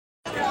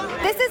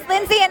This is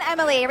Lindsay and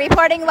Emily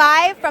reporting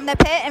live from the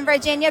pit in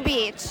Virginia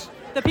Beach.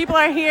 The people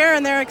are here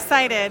and they're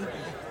excited.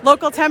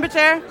 Local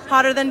temperature,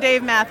 hotter than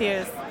Dave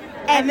Matthews.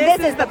 And this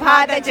is the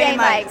pod that Jane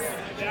likes.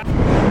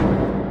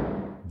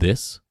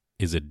 This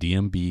is a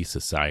DMB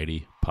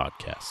Society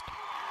podcast.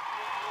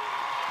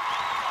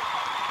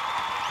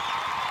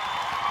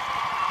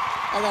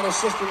 I got a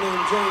sister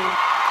named Jane.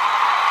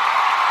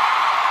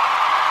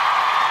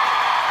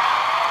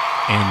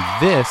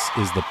 And this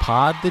is the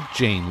pod that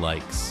Jane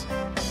likes.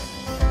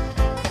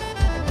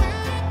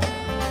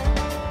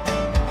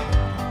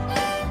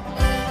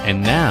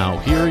 And now,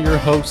 here are your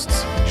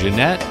hosts,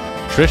 Jeanette,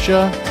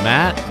 Trisha,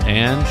 Matt,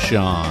 and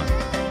Shawn.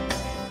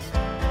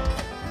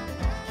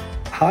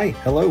 Hi,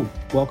 hello.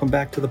 Welcome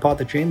back to the pod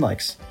that Jane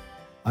likes.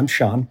 I'm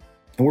Shawn,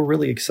 and we're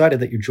really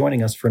excited that you're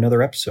joining us for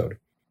another episode.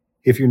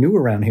 If you're new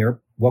around here,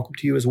 welcome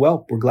to you as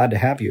well. We're glad to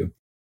have you.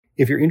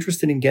 If you're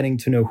interested in getting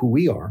to know who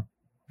we are,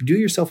 do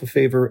yourself a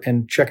favor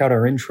and check out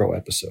our intro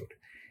episode.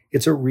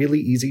 It's a really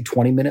easy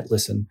 20-minute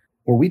listen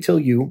where we tell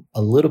you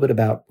a little bit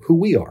about who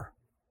we are.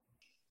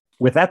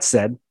 With that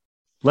said,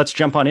 let's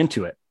jump on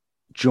into it.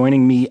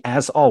 Joining me,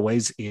 as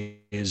always,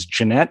 is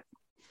Jeanette.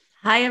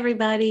 Hi,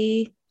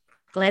 everybody.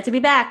 Glad to be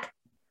back.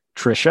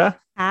 Trisha.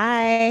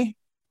 Hi.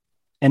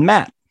 And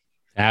Matt.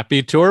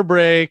 Happy tour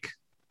break.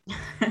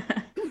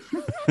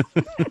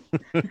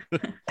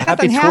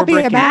 Happy tour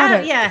break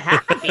about it. Yeah,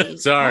 happy.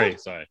 Sorry.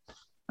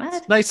 What?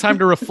 It's a nice time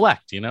to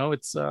reflect,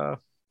 it's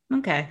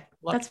Okay,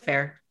 that's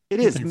fair. It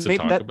is. Things to Maybe,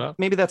 talk about.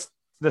 maybe that's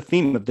the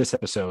theme of this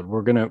episode.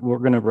 We're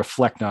gonna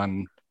reflect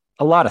on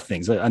a lot of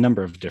things, a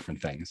number of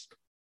different things.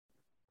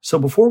 So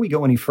before we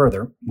go any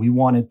further, we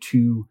wanted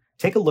to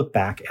take a look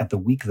back at the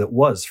week that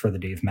was for the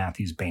Dave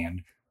Matthews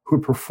Band, who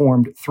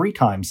performed 3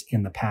 times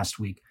in the past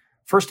week.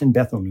 First in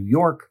Bethel, New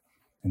York,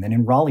 and then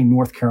in Raleigh,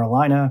 North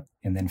Carolina,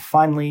 and then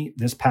finally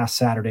this past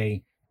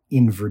Saturday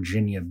in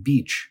Virginia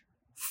Beach.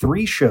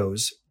 3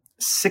 shows,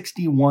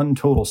 61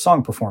 total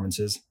song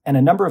performances, and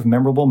a number of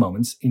memorable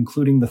moments,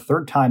 including the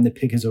 3rd time that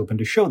Pig has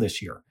opened a show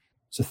this year.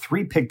 So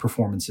 3 Pig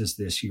performances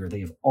this year.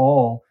 They've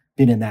all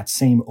been in that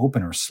same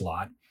opener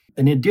slot.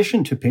 In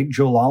addition to Pig,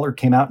 Joe Lawler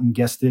came out and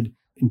guested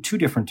in 2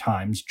 different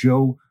times.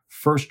 Joe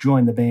first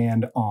joined the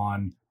band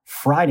on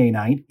Friday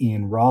night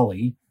in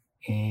Raleigh,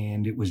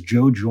 and it was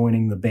Joe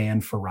joining the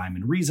band for Rhyme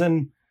and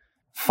Reason.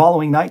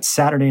 Following night,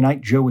 Saturday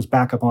night, Joe was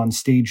back up on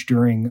stage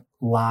during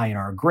Lie in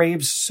Our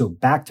Graves, so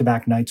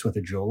back-to-back nights with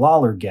a Joe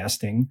Lawler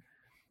guesting.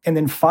 And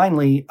then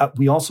finally,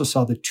 we also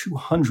saw the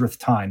 200th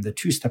time the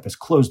Two-Step has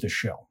closed a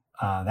show.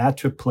 That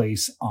took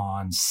place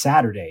on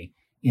Saturday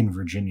in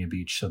Virginia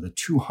Beach, so the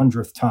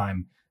 200th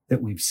time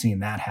that we've seen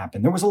that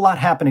happen. There was a lot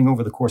happening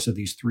over the course of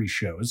these 3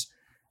 shows,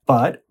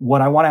 but what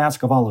I want to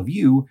ask of all of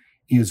you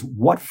is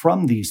what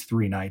from these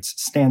 3 nights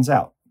stands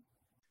out?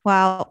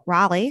 Well,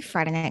 Raleigh,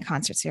 Friday night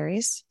concert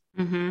series.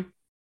 Mm-hmm.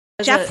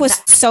 Jeff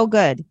was so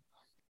good.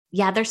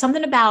 Yeah, there's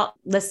something about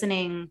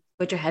listening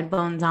with your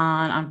headphones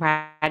on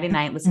Friday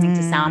night, listening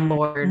to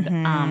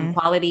soundboard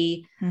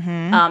quality.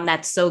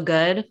 That's so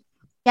good.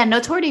 Yeah,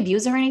 no tour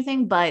debuts or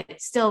anything, but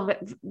still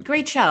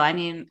great show. I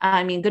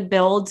mean, good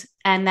build.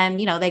 And then,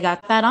 they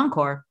got that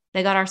encore.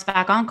 They got our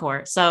SPAC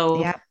encore.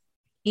 So,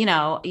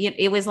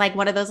 it was like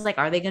one of those, like,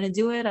 are they going to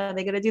do it? Are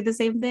they going to do the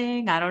same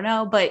thing? I don't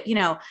know. But,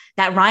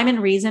 that Rhyme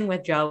and Reason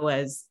with Joe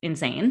was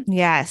insane.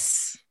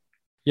 Yes.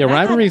 Yeah,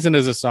 Rhyme and Reason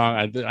is a song.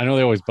 I know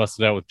they always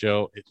bust it out with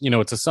Joe.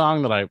 It's a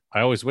song that I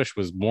always wish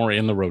was more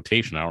in the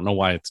rotation. I don't know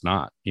why it's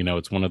not.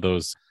 It's one of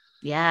those.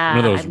 Yeah,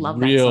 one of those I love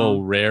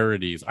real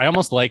rarities. I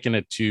almost liken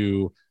it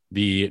to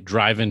the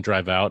drive in,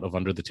 drive out of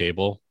Under the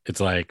Table. It's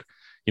like,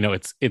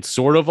 it's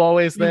sort of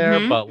always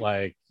there, but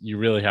like you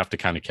really have to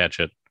kind of catch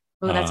it.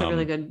 Oh, that's a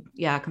really good,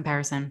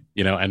 comparison.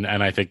 And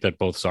I think that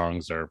both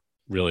songs are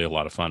really a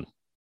lot of fun.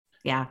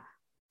 Yeah.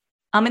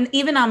 And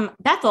even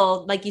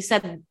Bethel, like you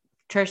said,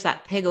 Trish,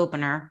 that Pig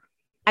opener,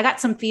 I got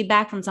some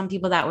feedback from some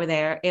people that were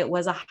there. It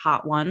was a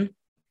hot one.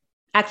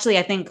 Actually,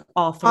 I think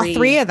all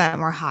 3 of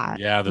them were hot.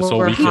 Yeah, this whole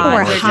weekend. People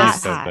were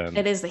hot.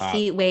 It is the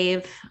heat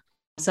wave.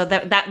 So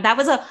that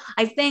was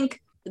I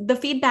think the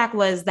feedback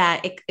was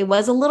that it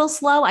was a little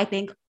slow. I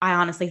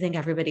honestly think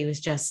everybody was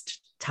just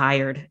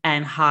tired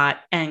and hot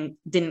and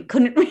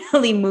couldn't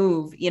really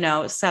move,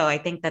 So I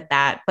think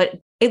but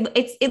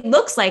it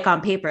looks like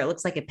on paper, it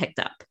looks like it picked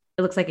up.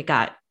 It looks like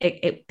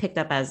it picked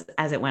up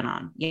as it went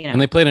on,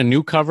 And they played a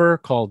new cover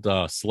called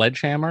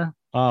Sledgehammer.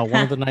 One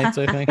of the nights,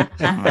 I think.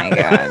 Oh my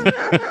God.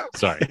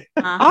 Sorry.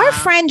 Our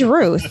friend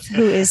Ruth,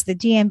 who is the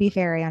DMB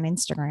Fairy on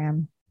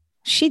Instagram,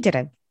 she did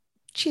a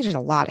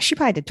lot. She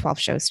probably did 12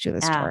 shows to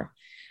this tour.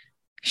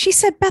 She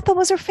said Bethel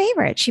was her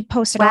favorite. She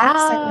posted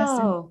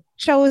wow.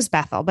 Chose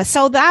Bethel. But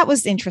so that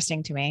was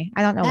interesting to me.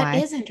 I don't know why.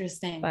 That is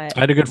interesting. But I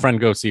had a good friend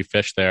go see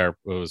Fish there. It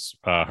was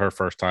her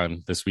first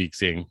time this week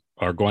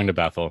going to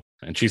Bethel.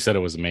 And she said it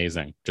was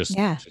amazing.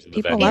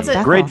 People love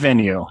Bethel. Great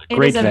venue.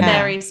 It is a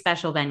very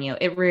special venue.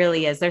 It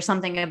really is. There's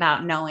something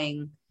about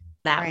knowing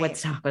that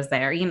Woodstock was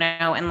there,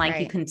 and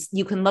like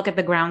you can look at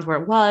the grounds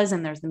where it was,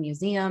 and there's the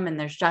museum, and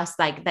there's just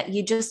like that.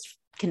 You just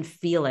can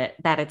feel it,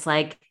 that it's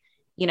like,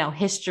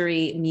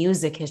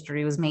 music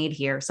history was made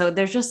here. So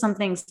there's just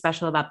something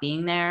special about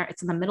being there.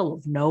 It's in the middle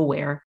of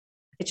nowhere.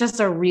 It's just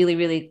a really,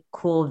 really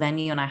cool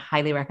venue, and I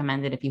highly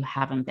recommend it if you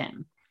haven't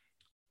been.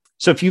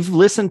 So if you've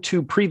listened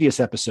to previous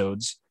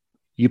episodes,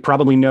 you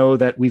probably know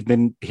that we've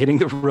been hitting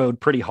the road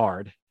pretty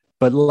hard.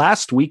 But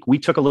last week, we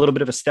took a little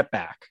bit of a step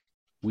back.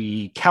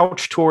 We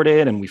couch toured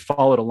it and we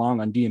followed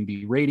along on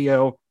DMB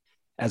radio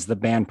as the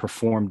band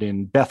performed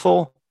in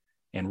Bethel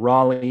and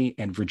Raleigh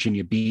and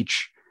Virginia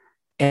Beach.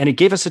 And it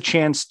gave us a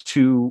chance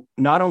to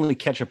not only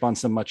catch up on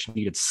some much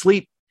needed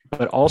sleep,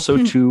 but also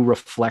to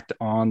reflect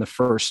on the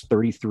first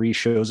 33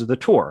 shows of the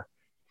tour,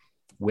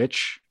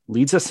 which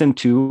leads us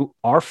into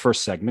our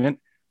first segment,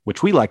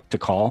 which we like to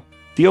call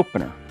the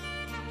opener.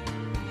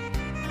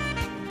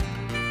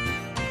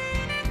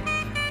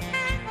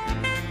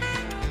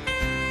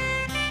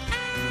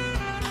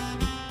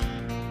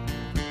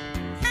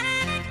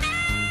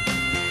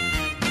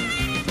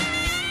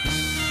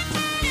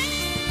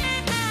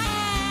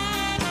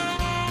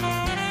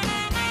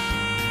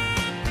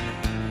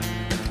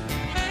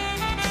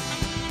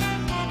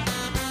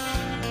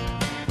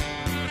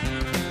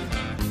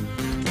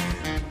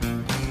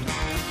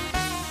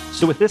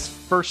 So with this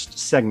first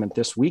segment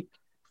this week,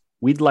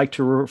 we'd like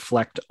to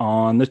reflect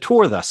on the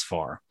tour thus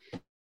far.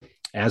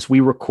 As we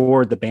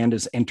record, the band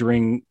is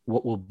entering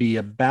what will be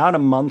about a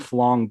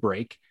month-long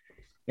break,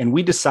 and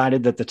we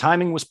decided that the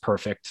timing was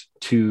perfect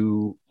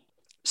to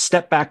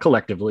step back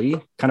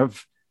collectively, kind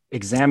of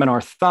examine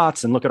our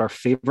thoughts and look at our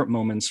favorite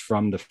moments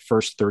from the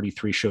first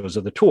 33 shows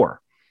of the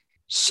tour.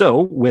 So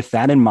with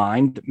that in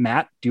mind,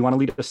 Matt, do you want to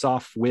lead us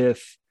off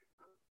with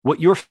what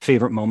your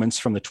favorite moments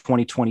from the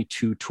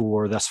 2022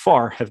 tour thus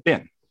far have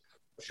been?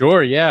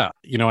 Sure. Yeah.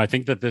 I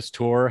think that this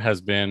tour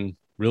has been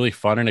really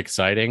fun and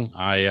exciting.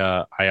 I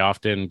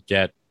often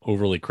get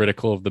overly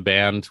critical of the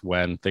band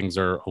when things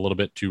are a little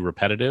bit too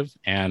repetitive,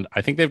 and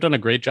I think they've done a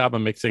great job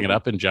of mixing it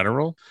up in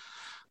general.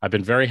 I've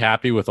been very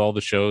happy with all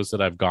the shows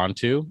that I've gone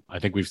to. I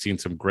think we've seen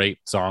some great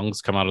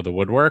songs come out of the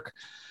woodwork.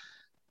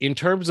 In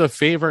terms of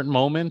favorite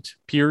moment,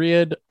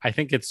 period, I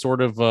think it's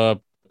sort of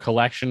a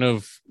collection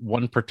of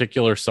one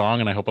particular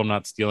song, and I hope I'm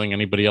not stealing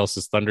anybody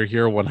else's thunder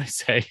here when I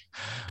say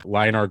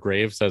Lie in Our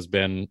Graves has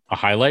been a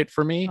highlight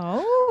for me.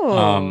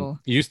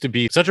 Used to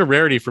be such a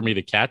rarity for me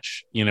to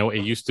catch.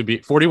 It used to be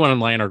 41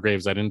 and Lie in Our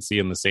Graves I didn't see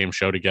in the same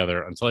show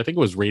together until I think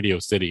it was Radio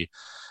City,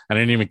 and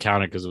I didn't even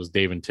count it because it was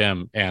Dave and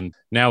Tim, and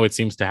now it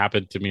seems to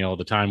happen to me all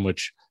the time,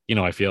 which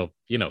I feel,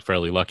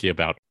 fairly lucky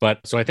about. But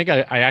so I think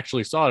I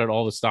actually saw it at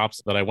all the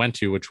stops that I went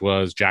to, which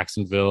was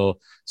Jacksonville,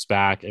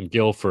 SPAC, and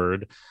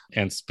Guilford.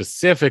 And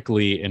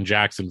specifically in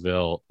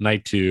Jacksonville,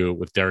 night 2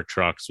 with Derek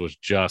Trucks was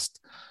just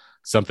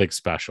something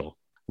special.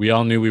 We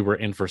all knew we were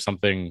in for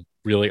something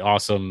really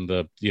awesome.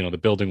 The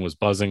building was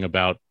buzzing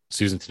about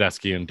Susan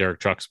Tedeschi and Derek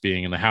Trucks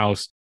being in the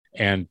house.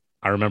 And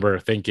I remember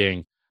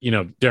thinking,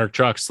 Derek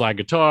Trucks slide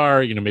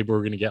guitar, maybe we're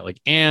going to get like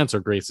Ants or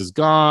Grace is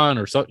Gone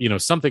or so,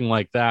 something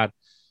like that.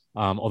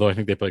 Although I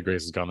think they played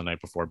Grace is Gone the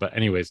night before, but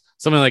anyways,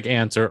 something like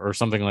Answer or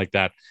something like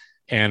that.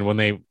 And when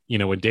they,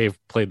 when Dave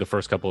played the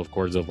first couple of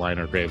chords of Lie in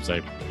Our Graves, I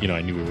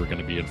knew we were going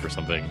to be in for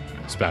something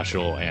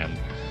special. And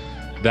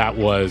that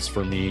was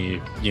for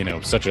me,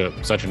 such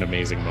an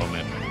amazing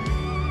moment.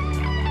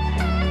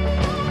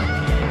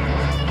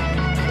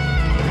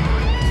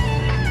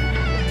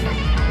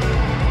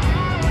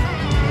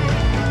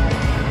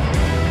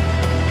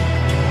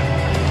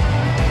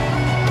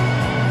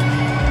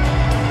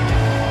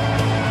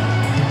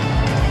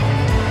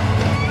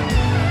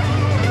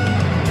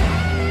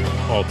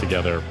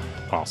 Together,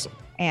 awesome.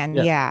 And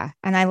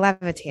and I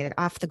levitated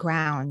off the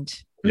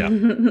ground. Yeah,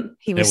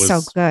 he was so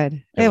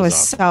good. It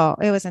was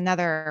awesome. it was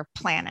another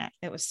planet.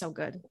 It was so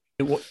good.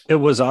 It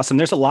was awesome.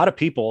 There's a lot of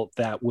people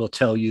that will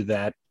tell you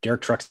that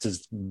Derek Trucks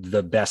is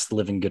the best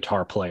living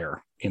guitar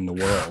player in the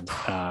world.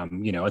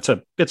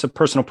 It's a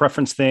personal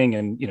preference thing,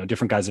 and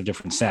different guys have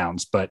different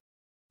sounds, but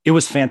it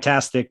was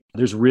fantastic.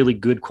 There's really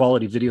good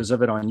quality videos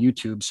of it on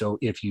YouTube. So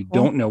if you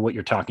don't know what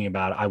you're talking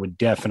about, I would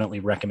definitely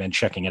recommend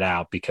checking it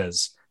out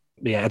because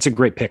it's a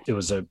great pick. It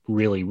was a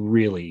really,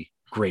 really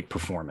great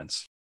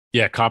performance.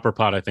 Yeah,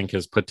 Copperpot, I think,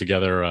 has put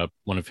together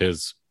one of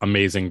his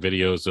amazing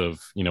videos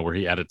of, where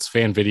he edits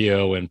fan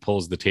video and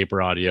pulls the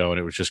taper audio, and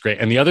it was just great.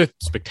 And the other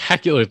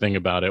spectacular thing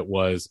about it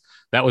was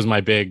that was my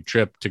big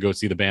trip to go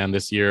see the band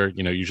this year.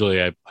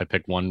 Usually I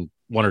pick one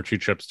or two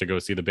trips to go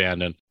see the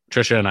band, and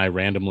Trisha and I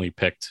randomly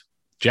picked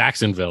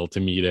Jacksonville to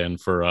meet in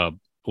for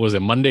was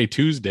it Monday,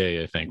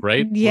 Tuesday, I think,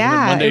 right?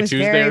 Yeah. Monday,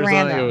 Tuesday or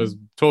random. something. It was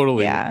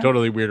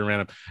totally weird and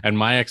random. And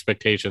my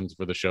expectations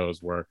for the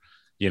shows were,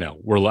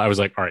 I was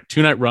like, all right,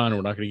 2-night run.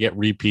 We're not going to get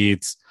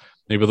repeats.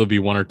 Maybe there'll be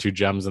 1 or 2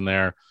 gems in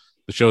there.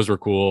 The shows were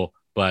cool,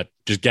 but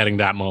just getting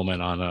that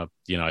moment on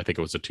I think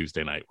it was a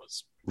Tuesday night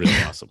was really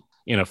awesome.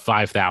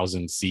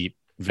 5,000 seat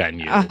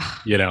venue,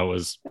 it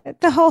was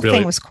the whole really,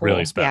 thing was cool.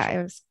 Really special. Yeah,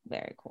 it was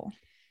very cool.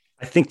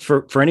 I think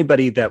for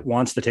anybody that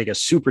wants to take a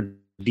super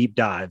deep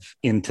dive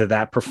into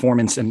that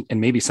performance and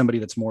maybe somebody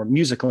that's more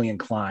musically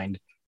inclined,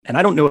 and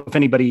I don't know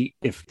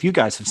if you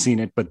guys have seen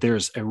it, but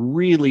there's a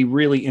really,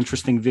 really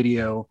interesting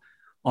video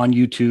on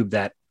YouTube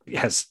that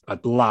has a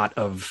lot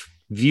of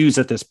views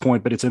at this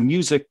point, but it's a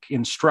music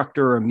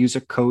instructor, a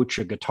music coach,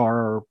 a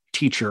guitar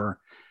teacher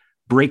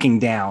breaking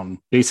down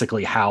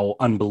basically how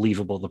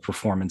unbelievable the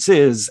performance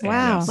is.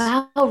 Wow. And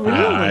Wow,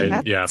 really?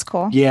 That's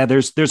cool. yeah,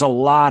 there's a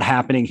lot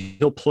happening.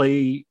 He'll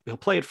play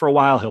it for a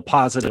while. He'll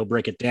pause it. He'll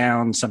break it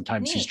down.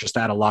 Sometimes he's just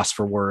at a loss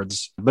for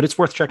words, but it's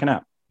worth checking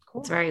out.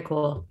 It's very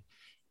cool.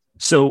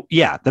 So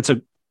yeah, that's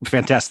a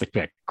fantastic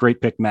pick.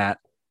 Great pick, Matt.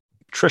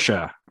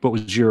 Trisha, what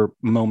was your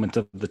moment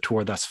of the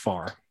tour thus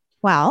far?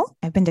 Well,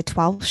 I've been to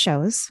 12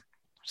 shows.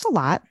 It's a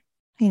lot.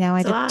 You know, I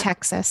It's a did lot.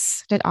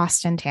 Texas, did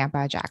Austin,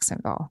 Tampa,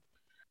 Jacksonville,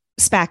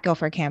 SPAC,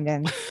 Guilford,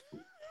 Camden.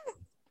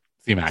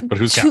 C-Mac, but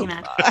who's Two-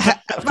 counting?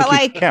 but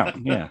like,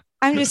 Count, yeah.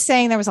 I'm just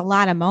saying there was a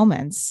lot of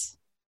moments.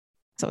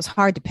 So it was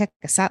hard to pick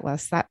a set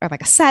list or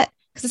like a set,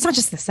 because it's not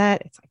just the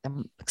set, it's like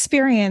the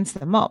experience,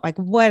 like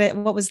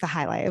what was the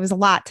highlight? It was a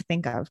lot to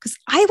think of, because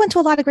I went to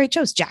a lot of great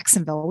shows.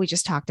 Jacksonville, we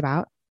just talked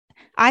about.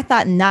 I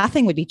thought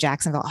nothing would be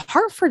Jacksonville.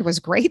 Hartford was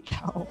great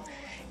though.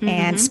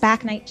 And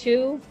SPAC night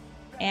 2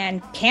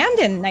 and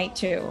Camden night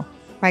 2.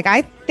 Like,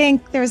 I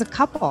think there's a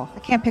couple. I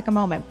can't pick a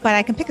moment, but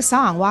I can pick a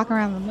song, Walk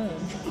Around the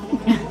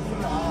Moon.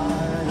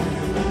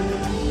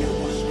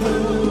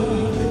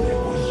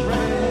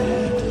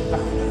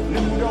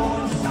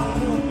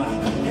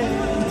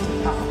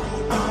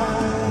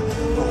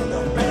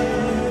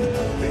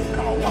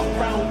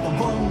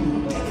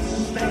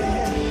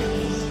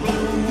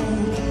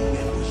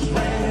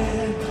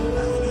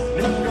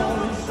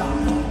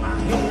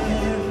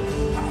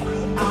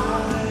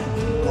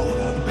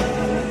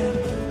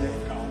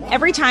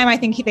 Every time I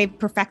think they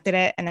perfected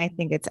it, and I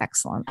think it's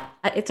excellent.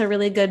 It's a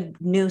really good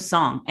new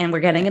song, and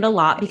we're getting it a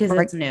lot because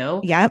it's new.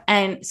 Yep.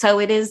 And so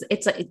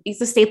it's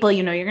a staple,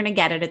 you know, you're going to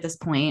get it at this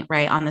point,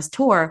 right, on this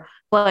tour,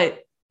 but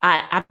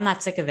I'm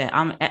not sick of it.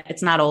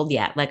 It's not old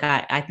yet. Like,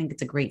 I think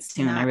it's a great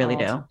tune. I really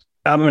do.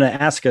 I'm going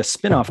to ask a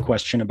spin-off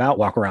question about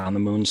Walk Around the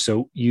Moon.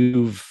 So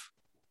you've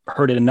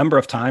heard it a number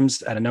of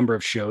times at a number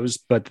of shows,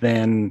 but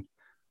then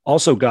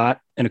also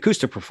got an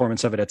acoustic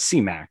performance of it at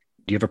CMAC.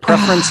 Do you have a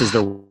preference? Is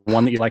there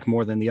one that you like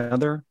more than the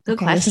other? Good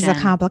Okay, question. this is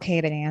a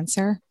complicated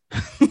answer.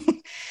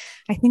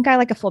 I think I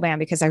like a full band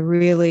because I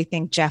really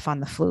think Jeff on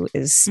the flute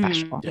is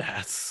special.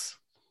 Yes.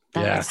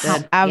 That Yes. was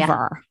good.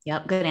 However,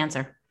 Yep. Good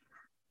answer.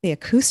 the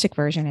acoustic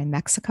version in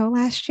Mexico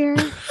last year,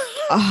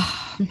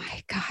 oh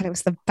my God, it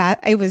was the best.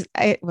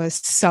 It was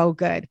so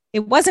good.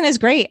 It wasn't as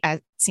great as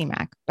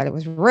CMAC, but it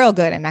was real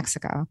good in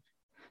Mexico.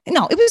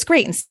 No, it was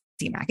great in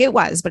CMAC. It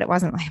was, but it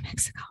wasn't like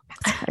Mexico.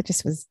 It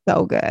just was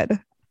so good.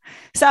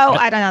 So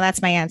I don't know.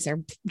 That's my answer.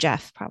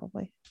 Jeff,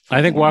 probably.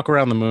 I think Walk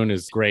Around the Moon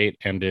is great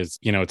and is,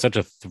 you know, it's such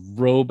a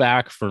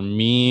throwback for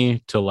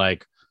me to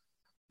like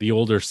the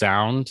older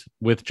sound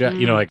with Jeff.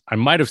 You know, like I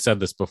might have said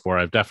this before.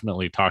 I've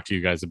definitely talked to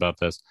you guys about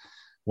this.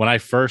 When I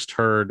first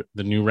heard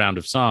the new round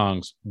of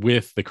songs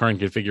with the current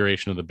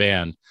configuration of the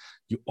band,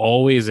 you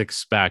always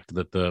expect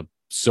that the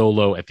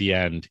solo at the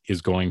end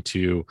is going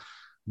to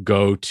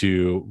go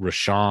to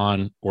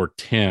Rashawn or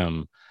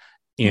Tim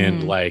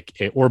in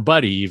or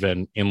Buddy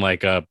even in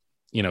like a,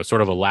 you know,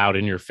 sort of a loud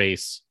in your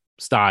face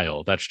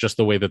style. That's just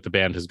the way that the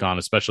band has gone,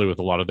 especially with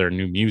a lot of their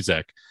new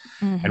music.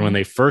 And when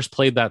they first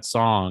played that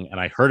song and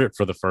I heard it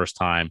for the first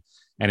time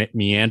and it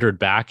meandered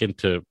back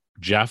into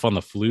Jeff on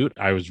the flute,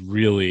 I was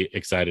really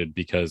excited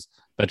because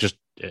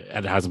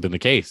it hasn't been the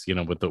case, you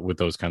know, with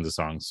those kinds of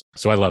songs.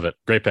 So I love it.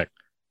 Great pick.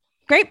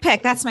 Great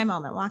pick. That's my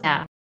moment.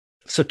 Yeah.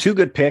 So 2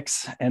 good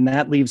picks. And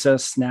that leaves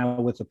us now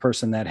with the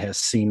person that has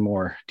seen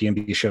more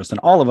DMB shows than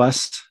all of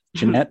us.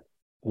 Jeanette,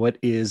 what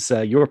is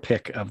your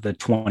pick of the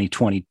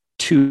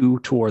 2022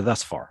 tour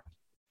thus far?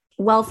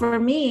 Well, for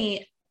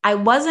me, I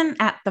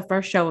wasn't at the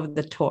first show of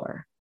the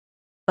tour,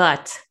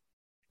 but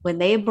when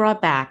they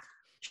brought back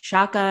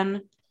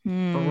Shotgun,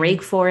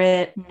 Break For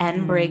It,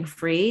 and Break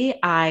Free,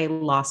 I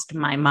lost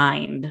my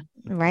mind.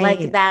 Right.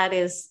 Like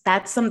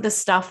that's some of the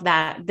stuff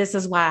that this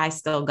is why I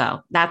still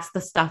go. That's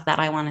the stuff that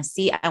I want to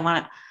see.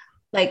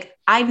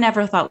 I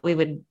never thought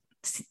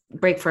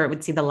Break For It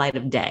would see the light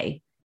of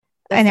day.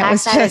 And it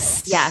was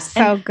just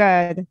so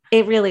good.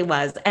 It really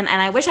was. And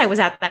I wish I was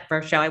at that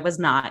first show. I was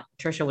not.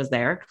 Trisha was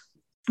there.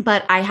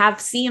 But I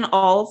have seen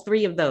all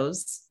 3 of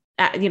those,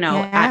 at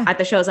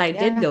the shows I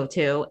did go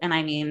to. And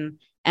I mean,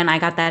 and I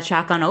got that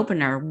Shotgun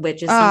opener,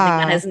 which is something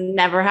that has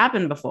never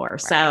happened before.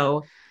 Right.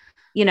 So,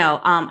 you know,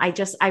 I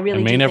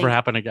really may never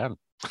happen again.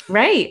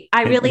 Right.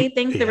 I really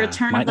think the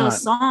return of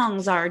those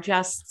songs are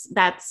just,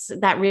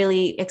 that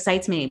really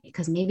excites me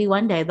because maybe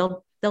one day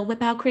they'll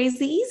whip out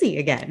Crazy Easy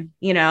again.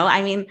 You know,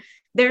 I mean,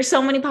 there's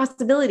so many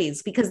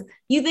possibilities because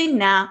you think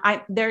now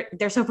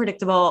they're so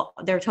predictable.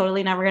 They're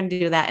totally never going to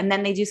do that. And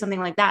then they do something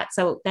like that.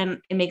 So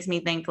then it makes me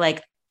think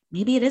like,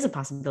 maybe it is a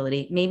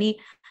possibility. Maybe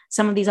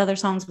some of these other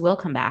songs will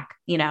come back,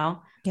 you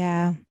know?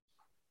 Yeah.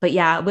 But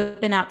yeah,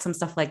 whipping out some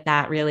stuff like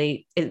that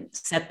really it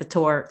set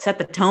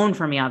the tone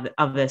for me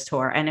of this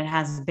tour. And it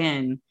has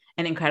been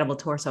an incredible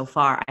tour so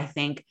far. I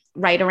think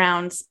right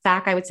around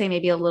SPAC, I would say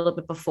maybe a little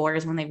bit before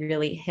is when they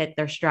really hit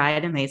their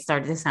stride and they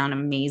started to sound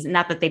amazing.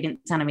 Not that they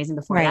didn't sound amazing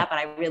before that, but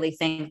I really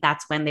think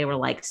that's when they were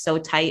like so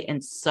tight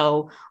and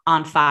so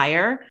on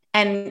fire.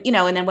 And, you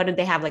know, and then what did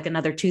they have, like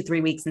another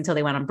 2-3 weeks until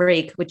they went on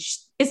break, which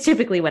is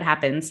typically what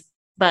happens,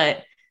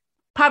 but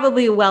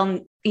probably a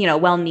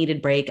well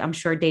needed break. I'm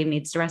sure Dave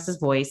needs to rest his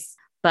voice,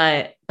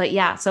 but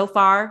yeah, so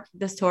far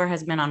this tour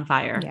has been on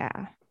fire.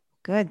 Yeah.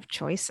 Good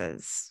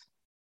choices.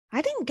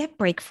 I didn't get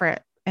break for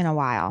it in a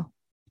while.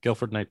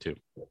 Guilford Night 2.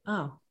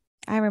 Oh,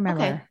 I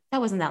remember. Okay.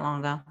 That wasn't that long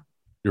ago.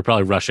 You're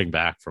probably rushing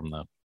back from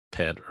the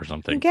pit or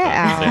something. Get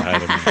out.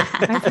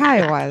 I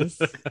probably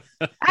was.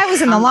 I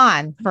was in the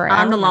lawn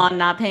on the lawn,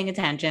 not paying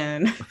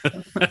attention.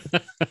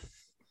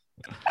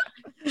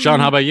 Shawn,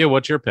 how about you?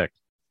 What's your pick?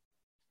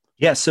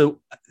 Yeah, so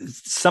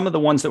some of the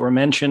ones that were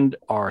mentioned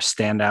are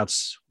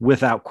standouts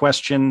without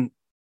question.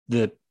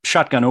 The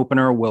Shotgun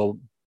opener will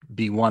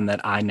be one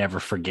that I never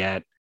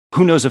forget.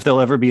 Who knows if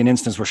there'll ever be an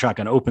instance where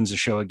Shotgun opens a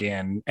show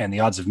again, and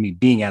the odds of me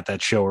being at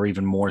that show are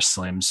even more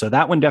slim. So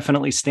that one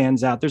definitely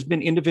stands out. There's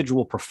been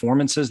individual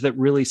performances that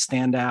really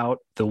stand out.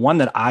 The one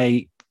that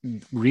I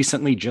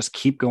recently just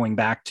keep going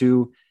back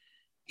to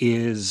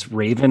is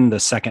Raven, the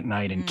second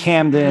night in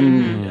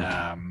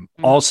Camden.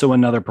 Also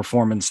another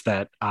performance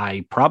that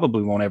I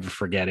probably won't ever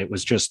forget. It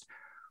was just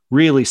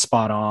really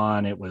spot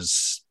on. It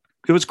was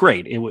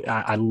great.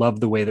 I love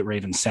the way that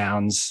Raven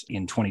sounds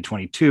in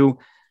 2022.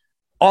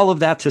 All of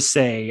that to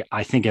say,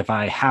 I think if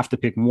I have to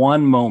pick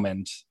one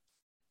moment,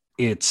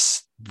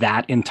 it's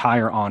that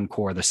entire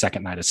encore, the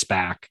second night of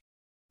SPAC.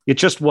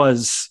 It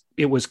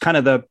was kind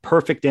of the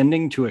perfect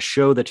ending to a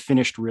show that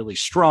finished really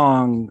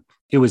strong.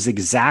 It was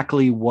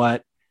exactly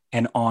what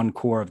an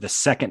encore of the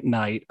second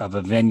night of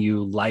a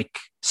venue like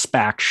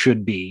SPAC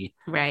should be.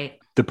 Right.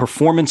 The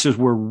performances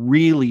were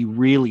really,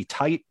 really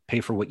tight. Pay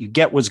for What You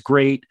Get was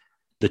great.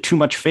 The Too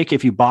Much Fake,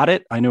 if you bought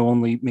it, I know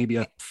only maybe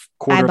a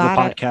quarter of the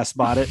podcast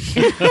bought it.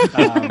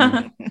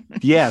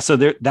 So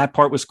that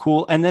part was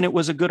cool. And then it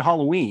was a good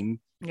Halloween.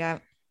 Yeah.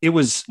 It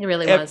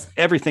really was.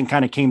 Everything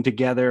kind of came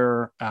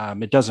together.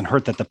 It doesn't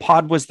hurt that the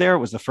pod was there. It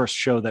was the first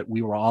show that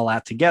we were all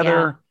at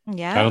together.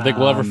 Yeah. I don't think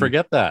we'll ever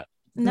forget that.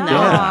 No,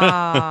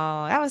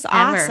 that was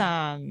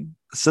awesome.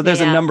 So there's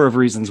a number of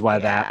reasons why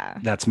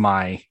that's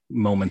my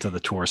moment of the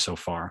tour so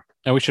far.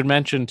 And we should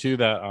mention too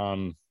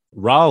that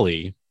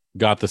Raleigh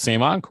got the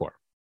same encore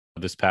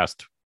this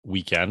past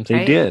weekend.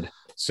 They did.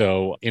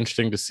 So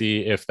interesting to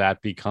see if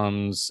that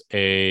becomes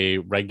a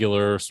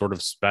regular sort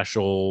of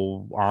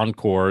special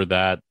encore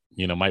that,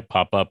 you know, might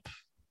pop up,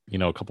 you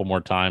know, a couple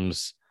more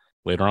times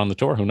later on the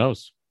tour. Who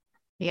knows?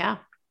 Yeah.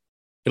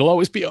 It'll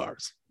always be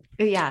ours.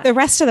 Yeah. The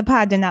rest of the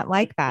pod did not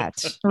like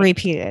that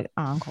repeated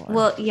encore.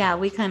 Well, yeah,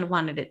 we kind of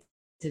wanted it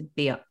to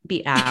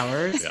be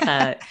ours,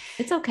 but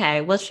it's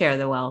okay. We'll share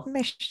the wealth.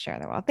 They should share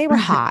the wealth. They were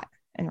hot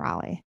in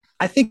Raleigh.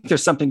 I think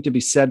there's something to be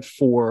said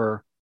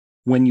for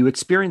when you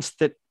experienced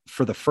it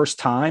for the first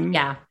time.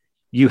 Yeah.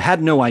 You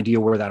had no idea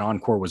where that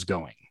encore was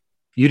going.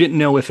 You didn't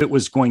know if it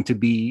was going to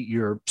be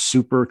your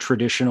super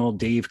traditional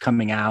Dave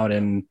coming out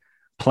and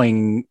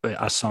playing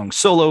a song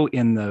solo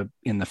in the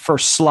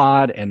first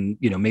slot. And,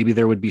 you know, maybe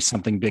there would be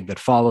something big that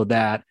followed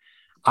that.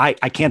 I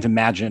can't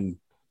imagine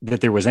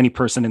that there was any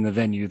person in the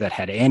venue that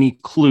had any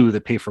clue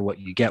that Pay for What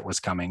You Get was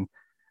coming.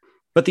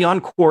 But the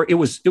encore, it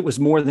was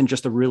more than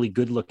just a really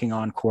good looking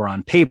encore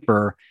on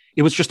paper.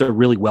 It was just a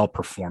really well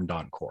performed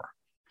encore.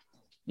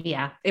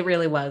 Yeah, it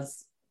really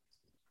was.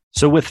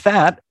 So with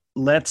that,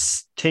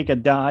 let's take a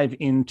dive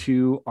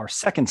into our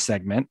second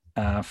segment.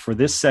 For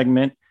this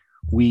segment,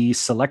 we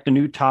select a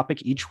new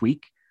topic each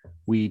week.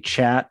 We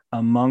chat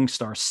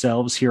amongst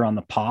ourselves here on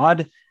the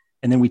pod,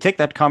 and then we take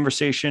that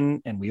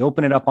conversation and we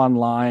open it up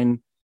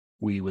online.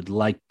 We would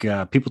like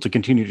people to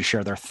continue to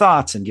share their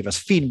thoughts and give us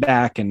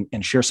feedback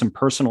and share some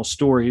personal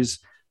stories.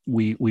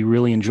 We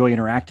really enjoy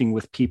interacting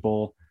with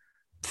people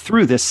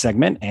through this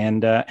segment,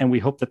 and we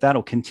hope that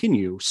that'll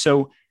continue.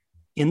 So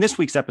in this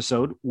week's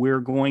episode, we're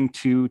going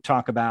to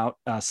talk about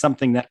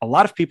something that a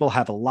lot of people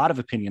have a lot of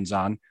opinions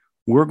on.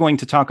 We're going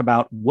to talk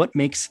about what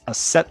makes a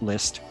set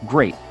list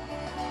great.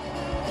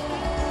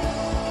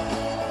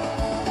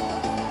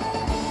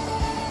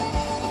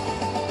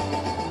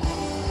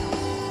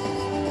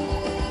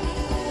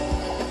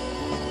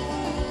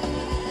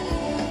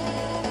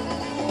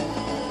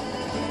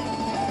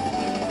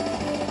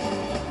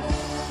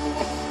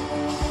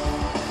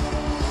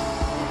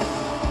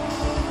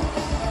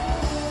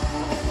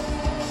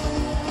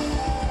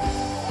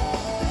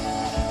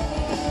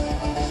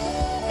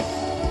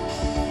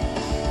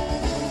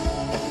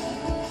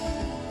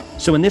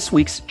 So in this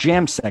week's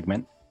Jam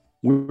segment,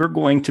 we're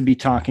going to be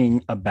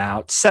talking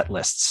about set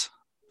lists.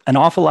 An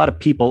awful lot of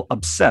people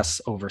obsess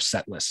over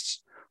set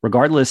lists,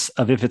 regardless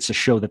of if it's a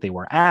show that they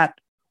were at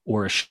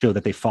or a show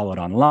that they followed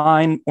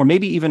online, or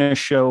maybe even a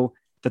show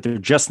that they're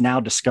just now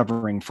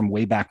discovering from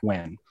way back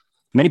when.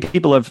 Many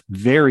people have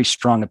very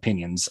strong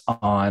opinions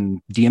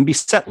on DMB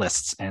set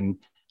lists and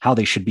how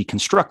they should be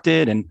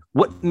constructed and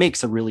what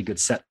makes a really good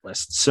set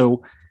list.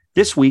 So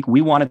this week, we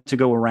wanted to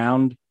go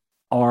around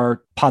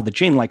our Pod That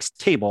Jane Likes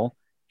table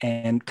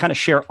and kind of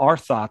share our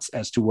thoughts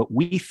as to what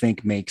we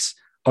think makes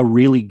a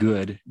really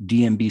good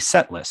DMB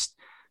set list.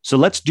 So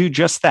let's do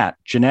just that.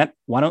 Jeanette,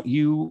 why don't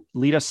you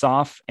lead us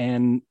off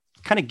and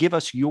kind of give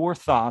us your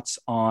thoughts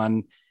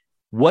on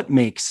what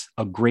makes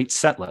a great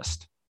set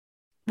list?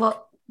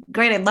 Well,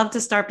 great. I'd love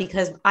to start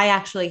because I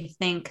actually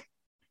think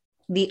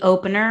the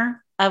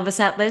opener of a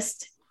set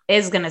list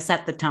is going to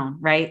set the tone,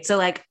 right? So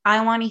like,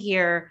 I want to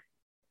hear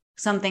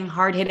something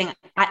hard hitting,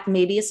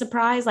 maybe a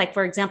surprise. Like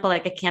for example,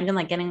 like a Camden,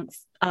 like getting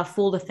a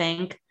Fool to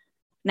Think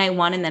night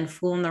one and then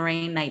Fool in the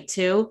Rain night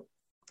two,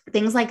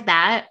 things like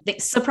that,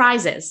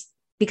 surprises,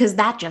 because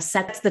that just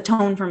sets the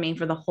tone for me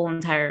for the whole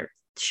entire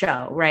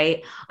show,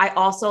 right? I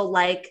also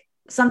like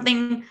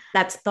something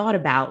that's thought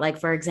about, like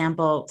for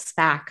example,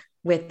 SPAC,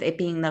 with it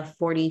being the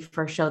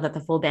 41st show that the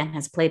full band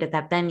has played at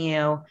that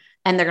venue,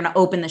 and they're going to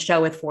open the show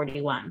with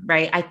 41,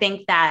 right? I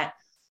think that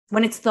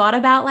when it's thought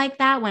about like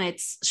that, when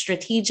it's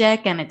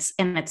strategic and it's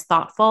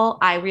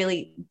thoughtful,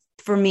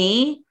 for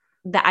me,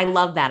 that I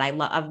love that. I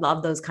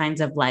love those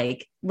kinds of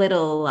like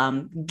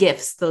little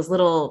gifts, those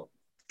little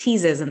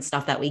teases and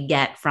stuff that we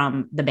get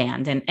from the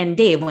band. And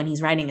Dave, when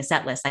he's writing a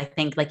set list, I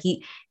think like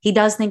he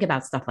does think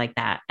about stuff like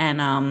that.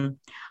 And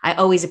I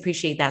always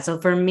appreciate that.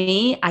 So for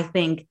me, I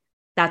think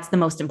that's the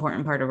most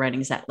important part of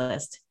writing a set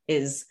list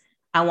is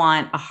I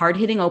want a hard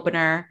hitting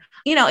opener.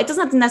 You know, it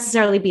doesn't have to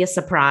necessarily be a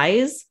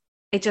surprise.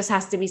 It just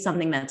has to be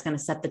something that's going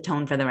to set the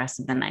tone for the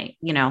rest of the night,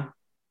 you know?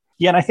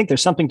 Yeah. And I think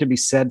there's something to be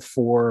said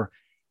for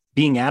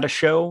being at a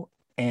show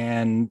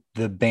and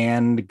the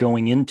band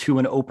going into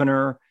an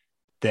opener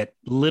that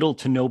little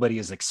to nobody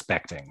is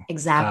expecting.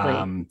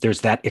 Exactly.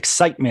 There's that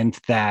excitement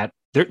that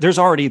there's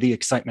already the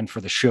excitement for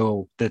the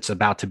show that's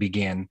about to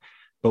begin.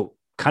 But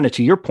kind of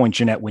to your point,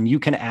 Jeanette, when you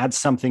can add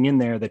something in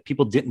there that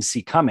people didn't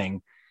see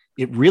coming,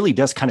 it really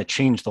does kind of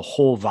change the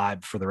whole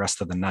vibe for the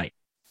rest of the night.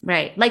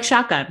 Right. Like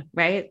Shotgun,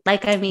 right?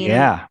 Like, I mean,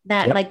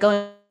 like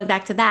going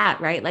back to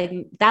that, right? Like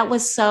that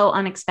was so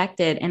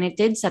unexpected and it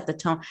did set the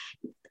tone.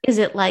 Is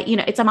it like, you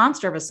know, it's a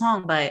monster of a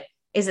song, but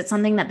is it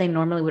something that they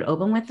normally would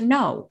open with?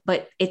 No,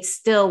 but it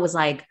still was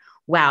like,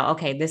 wow,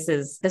 okay, this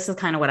is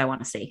kind of what I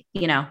want to see,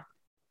 you know?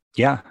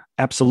 Yeah,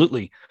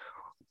 absolutely.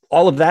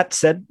 All of that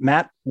said,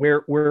 Matt,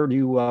 where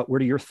do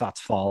your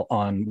thoughts fall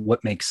on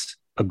what makes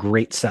a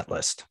great set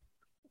list?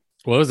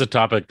 Well, it was a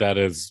topic that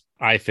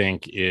I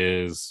think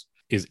is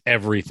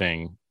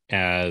everything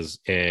as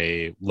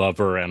a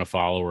lover and a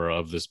follower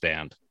of this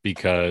band,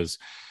 because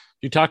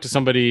you talk to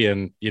somebody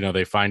and, you know,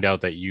 they find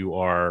out that you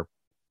are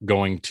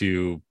going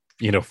to,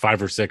 you know,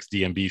 5 or 6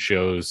 DMB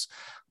shows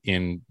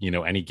in, you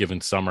know, any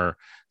given summer.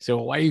 So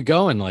why are you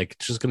going? Like,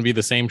 it's just going to be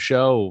the same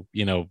show,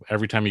 you know,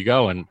 every time you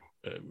go. And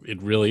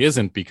it really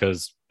isn't,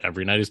 because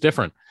every night is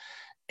different.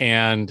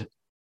 And,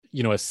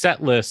 you know, a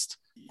set list,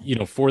 you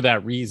know, for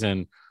that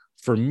reason,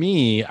 for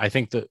me, I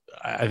think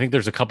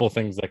there's a couple of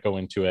things that go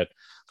into it.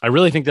 I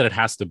really think that it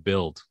has to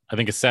build. I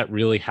think a set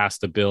really has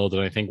to build.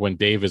 And I think when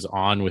Dave is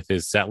on with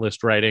his set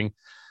list writing,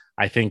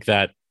 I think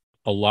that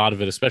a lot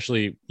of it,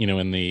 especially, you know,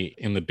 in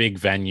the big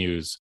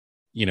venues,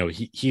 you know,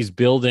 he's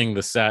building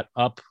the set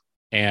up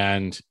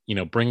and, you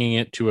know, bringing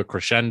it to a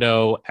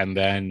crescendo and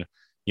then,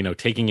 you know,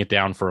 taking it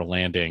down for a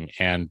landing.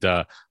 And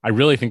I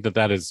really think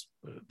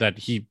that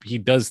he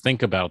does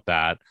think about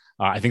that.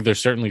 I think there's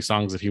certainly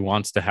songs that he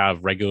wants to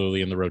have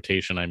regularly in the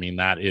rotation. I mean,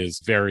 that is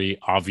very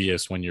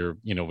obvious when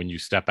when you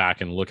step back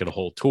and look at a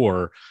whole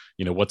tour,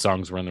 you know, what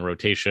songs were in the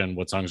rotation,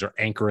 what songs are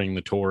anchoring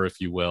the tour, if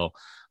you will.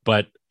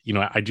 But, you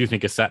know, I do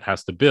think a set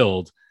has to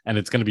build, and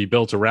it's going to be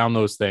built around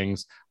those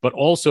things. But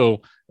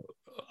also,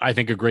 I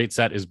think a great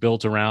set is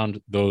built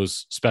around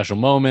those special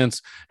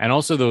moments and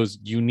also those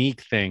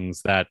unique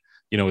things that,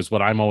 you know, is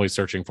what I'm always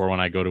searching for when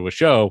I go to a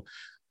show.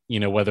 You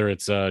know, whether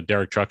it's a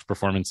Derek Trucks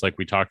performance, like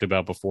we talked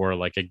about before,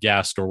 like a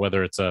guest, or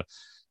whether it's a,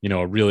 you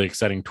know, a really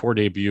exciting tour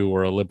debut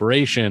or a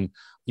liberation,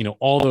 you know,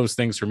 all those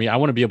things for me, I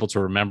want to be able to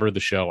remember the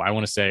show. I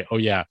want to say, oh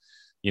yeah,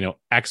 you know,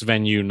 X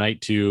venue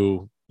night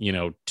 2, you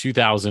know,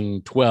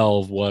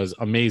 2012 was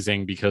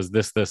amazing because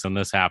this, and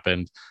this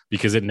happened,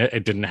 because it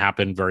didn't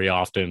happen very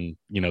often,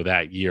 you know,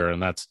 that year.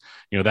 And that's,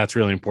 you know, that's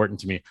really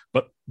important to me.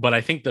 But I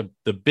think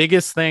the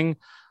biggest thing,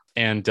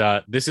 and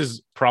this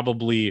is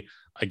probably,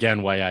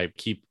 again, why I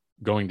keep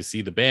going to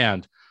see the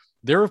band,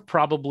 there have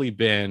probably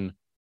been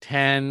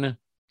 10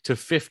 to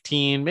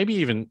 15, maybe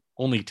even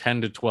only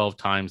 10 to 12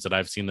 times that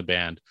I've seen the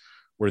band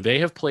where they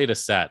have played a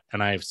set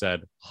and I've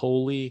said,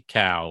 holy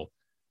cow,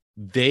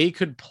 they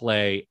could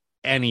play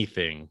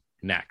anything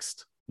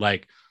next,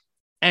 like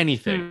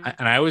anything.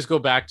 And I always go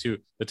back to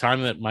the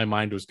time that my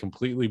mind was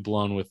completely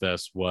blown with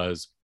this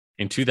was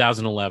in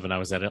 2011. I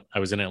was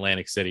in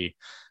Atlantic City,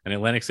 and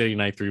Atlantic City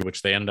Night 3,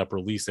 which they ended up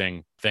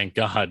releasing, thank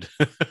God,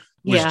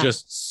 was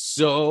just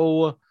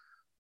so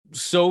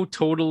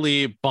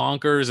totally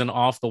bonkers and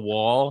off the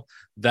wall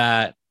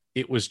that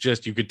it was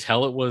just, you could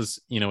tell it was,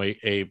 you know,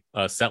 a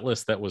set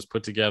list that was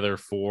put together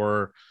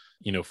for,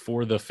 you know,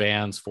 for the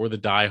fans, for the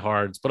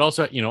diehards, but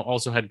also, you know,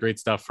 also had great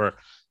stuff for,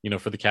 you know,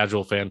 for the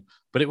casual fan.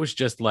 But it was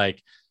just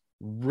like,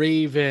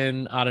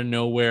 Raven out of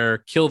nowhere,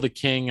 Kill the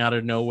King out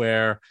of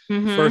nowhere,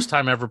 first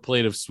time ever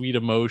played of Sweet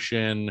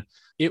Emotion.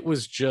 It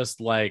was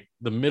just like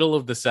the middle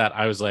of the set.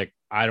 I was like,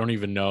 I don't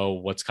even know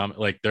what's coming.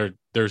 Like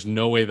there's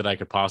no way that I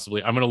could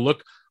possibly, I'm going to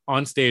look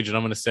on stage and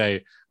I'm going to say,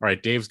 all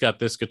right, Dave's got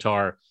this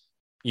guitar,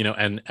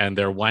 and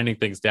they're winding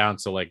things down.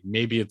 So like,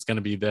 maybe it's going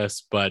to be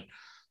this, but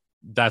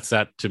that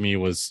set to me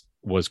was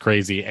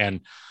crazy. And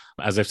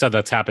as I've said,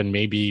 that's happened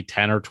maybe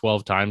 10 or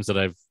 12 times that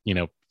I've,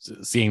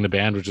 seeing the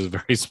band, which is a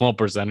very small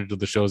percentage of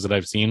the shows that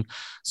I've seen.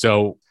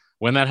 So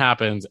when that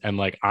happens and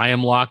like I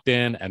am locked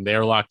in and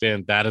they're locked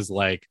in, that is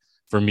like,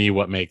 for me,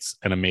 what makes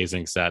an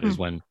amazing set is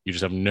when you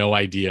just have no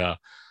idea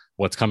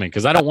what's coming.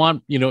 Because I don't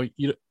want,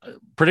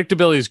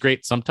 predictability is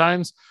great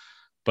sometimes,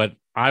 but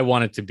I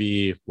want it to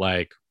be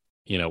like,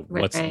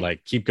 what's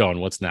like, keep going.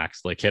 What's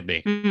next? Like, hit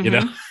me,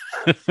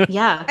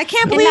 Yeah. I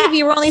can't believe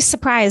you were only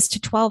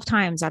surprised 12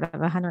 times out of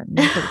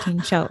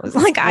 113 shows.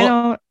 Like, I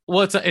don't.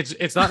 Well,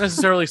 it's not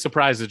necessarily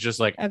surprise. It's just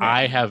like, okay.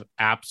 I have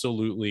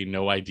absolutely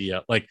no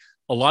idea. Like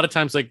a lot of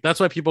times, like that's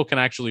why people can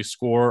actually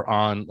score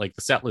on like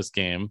the setlist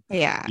game.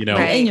 Yeah.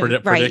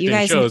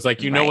 Predicting shows.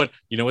 Like, know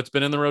what's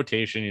been in the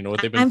rotation,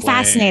 what they've been I'm playing,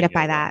 fascinated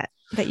by that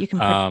you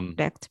can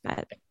predict,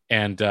 but.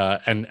 And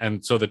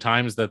so the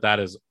times that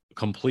is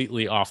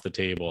completely off the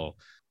table,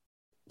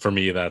 for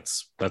me,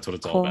 that's what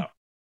it's all about.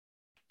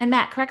 And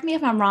Matt, correct me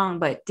if I'm wrong,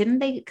 but didn't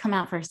they come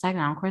out for a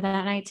second encore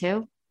that night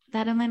too?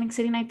 That Atlantic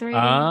City Night 3?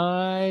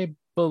 I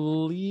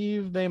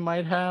believe they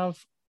might have.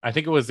 I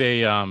think it was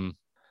there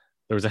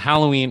was a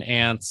Halloween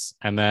Ants,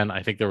 and then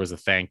I think there was a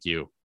Thank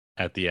You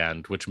at the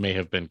end, which may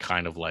have been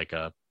kind of like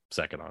a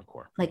second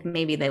encore. Like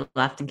maybe they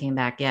left and came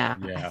back. Yeah.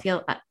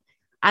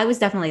 I was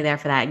definitely there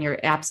for that. And you're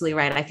absolutely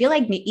right. I feel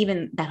like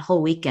even that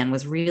whole weekend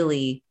was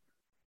really,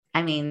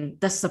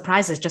 the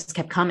surprises just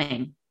kept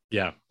coming.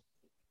 Yeah.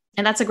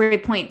 And that's a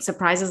great point.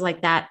 Surprises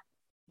like that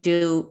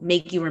do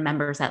make you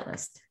remember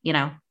setlist,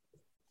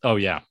 Oh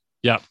yeah.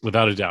 Yeah.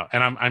 Without a doubt.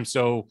 And I'm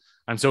so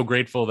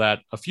grateful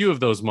that a few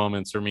of those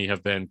moments for me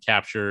have been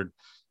captured,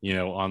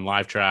 on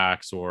live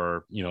tracks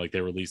or, like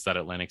they released that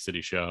Atlantic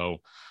City show.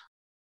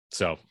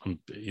 So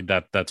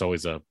that's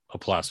always a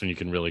plus when you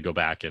can really go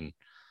back and,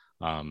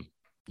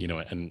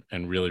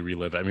 and really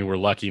relive it. We're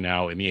lucky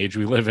now in the age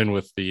we live in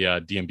with the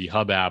DMB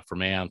Hub app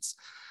from Ants.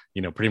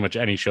 Pretty much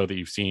any show that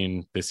you've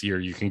seen this year,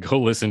 you can go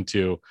listen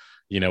to,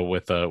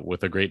 with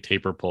a great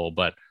taper pull,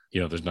 but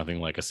there's nothing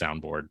like a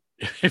soundboard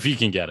if you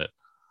can get it.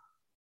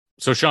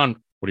 So Shawn,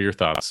 what are your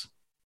thoughts?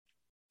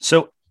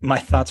 So my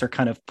thoughts are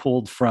kind of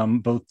pulled from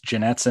both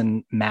Jeanette's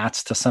and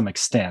Matt's to some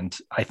extent.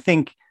 I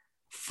think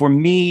for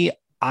me,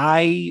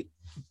 I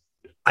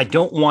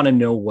don't want to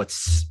know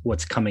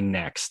what's coming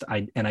next.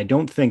 I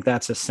don't think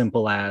that's as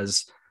simple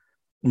as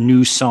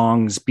new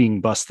songs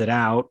being busted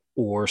out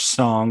or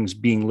songs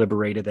being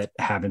liberated that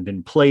haven't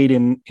been played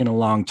in a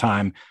long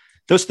time.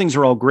 Those things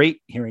are all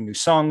great. Hearing new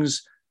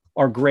songs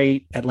are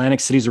great. Atlantic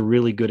City is a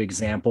really good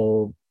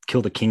example.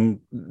 Kill the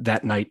King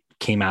that night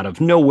came out of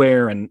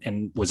nowhere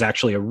and was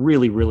actually a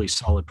really, really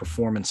solid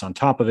performance on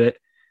top of it.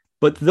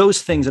 But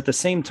those things at the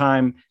same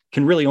time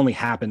can really only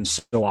happen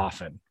so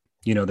often.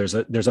 There's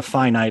a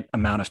finite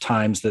amount of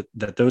times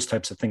that those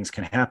types of things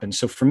can happen.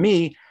 So for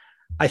me,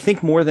 I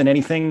think more than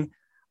anything,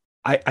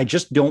 I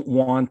just don't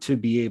want to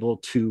be able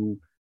to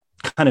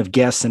kind of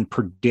guess and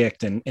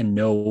predict and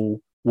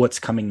know what's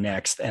coming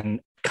next.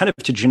 And kind of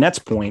to Jeanette's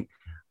point,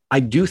 I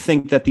do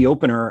think that the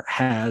opener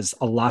has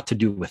a lot to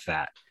do with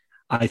that.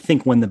 I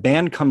think when the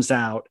band comes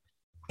out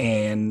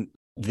and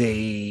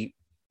they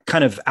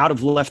kind of out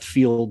of left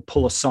field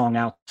pull a song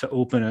out to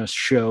open a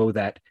show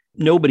that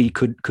nobody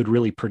could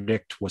really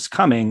predict was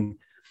coming,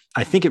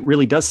 I think it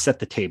really does set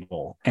the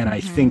table. And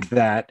I think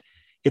that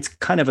it's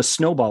kind of a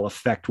snowball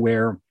effect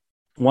where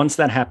once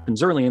that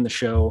happens early in the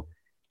show,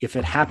 if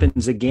it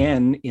happens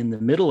again in the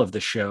middle of the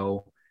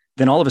show,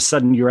 then all of a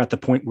sudden you're at the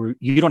point where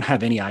you don't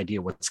have any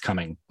idea what's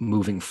coming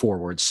moving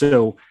forward.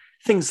 So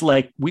things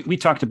like we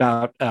talked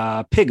about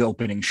Pig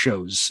opening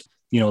shows,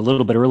 a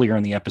little bit earlier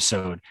in the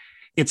episode.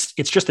 It's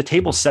just a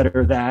table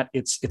setter that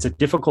it's a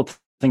difficult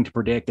thing to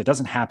predict. It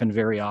doesn't happen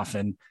very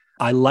often.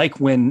 I like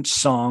when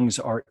songs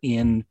are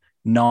in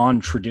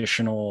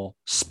non-traditional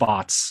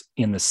spots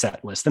in the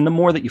set list. And the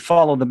more that you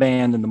follow the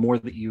band and the more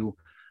that you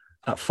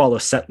follow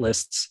set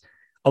lists,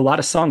 a lot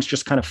of songs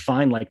just kind of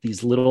find like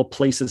these little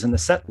places in the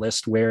set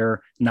list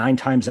where 9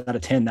 times out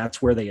of 10,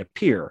 that's where they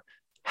appear.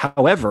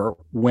 However,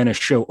 when a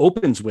show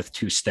opens with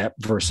two-step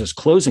versus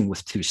closing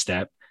with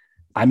two-step,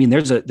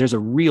 there's a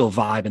real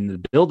vibe in the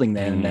building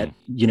then that,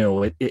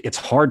 it's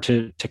hard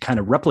to kind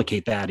of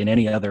replicate that in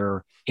any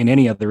other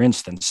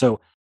instance. So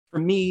for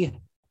me,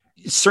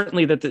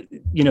 certainly that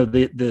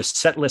the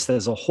set list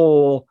as a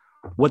whole,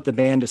 what the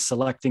band is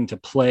selecting to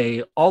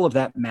play, all of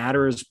that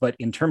matters. But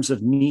in terms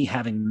of me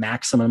having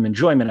maximum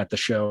enjoyment at the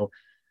show,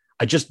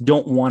 I just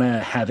don't want to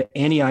have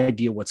any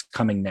idea what's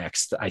coming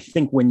next. I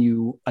think when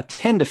you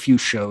attend a few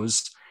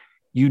shows,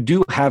 you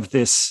do have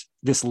this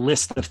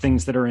list of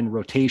things that are in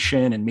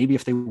rotation. And maybe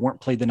if they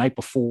weren't played the night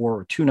before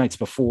or 2 nights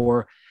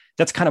before,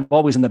 that's kind of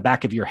always in the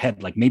back of your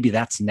head. Like maybe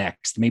that's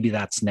next.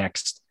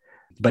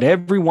 But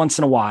every once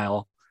in a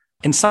while,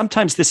 and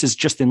sometimes this is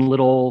just in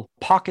little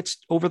pockets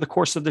over the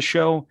course of the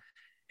show.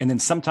 And then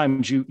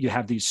sometimes you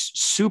have these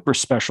super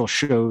special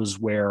shows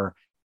where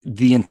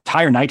the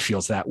entire night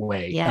feels that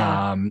way.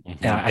 Yeah.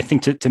 I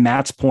think to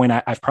Matt's point,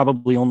 I've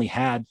probably only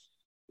had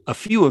a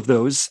few of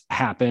those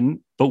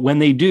happen, but when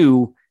they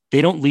do,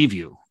 they don't leave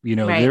you. You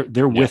know, Right.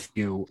 they're with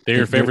you. They're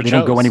your favorite They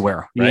don't go shows,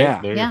 anywhere. right?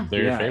 Yeah. They're Yeah.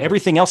 your favorite.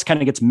 Everything else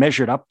kind of gets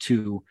measured up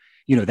to,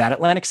 you know, that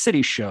Atlantic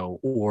City show,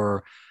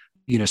 or,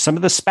 you know, some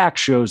of the SPAC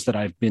shows that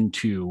I've been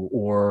to,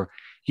 or,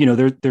 you know,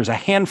 there's a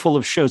handful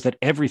of shows that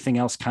everything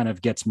else kind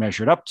of gets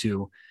measured up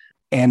to.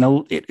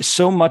 And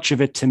so much of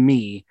it to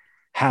me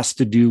has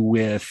to do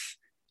with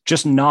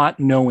just not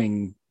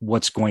knowing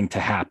what's going to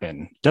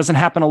happen. Doesn't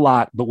happen a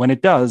lot, but when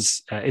it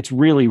does, it's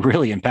really,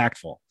 really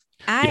impactful.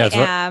 I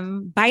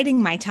am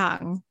biting my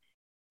tongue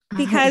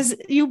because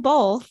you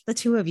both, the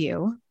two of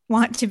you,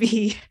 want to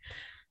be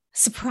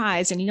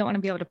surprised and you don't want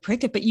to be able to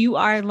predict it, but you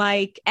are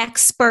like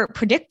expert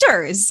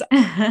predictors.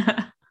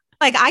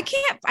 Like I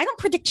don't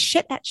predict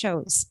shit at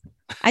shows.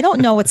 I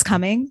don't know what's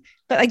coming,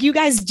 but like you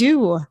guys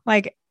do.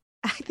 Like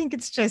I think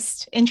it's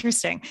just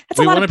interesting. That's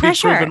a lot of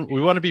pressure. We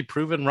want to be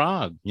proven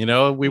wrong. You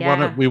know, we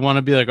want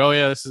to be like, oh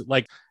yeah, this is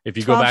like, if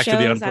you go back to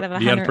the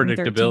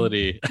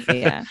unpredictability,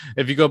 yeah.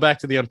 If you go back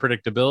to the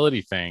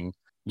unpredictability thing,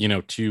 you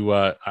know,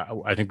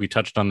 I think we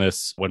touched on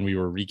this when we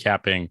were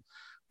recapping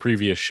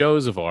previous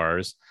shows of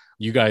ours.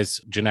 You guys,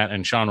 Jeanette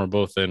and Shawn, were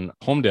both in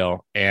Homedale,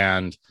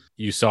 and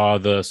you saw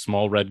the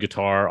small red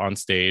guitar on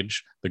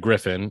stage, the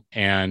Griffin,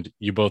 and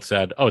you both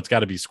said, oh, it's got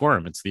to be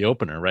Squirm. It's the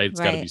opener, right? It's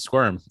got to be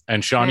Squirm.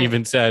 And Shawn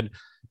even said,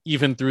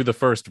 even through the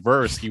first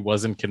verse, he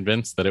wasn't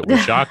convinced that it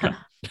was Shotgun.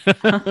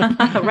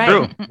 Right.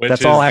 True.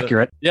 That's all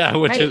accurate. Yeah.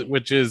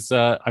 Which is,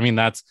 I mean,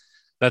 that's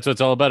what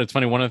it's all about. It's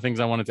funny. One of the things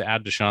I wanted to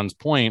add to Shawn's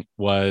point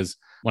was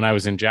when I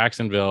was in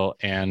Jacksonville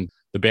and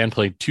the band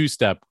played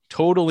two-step,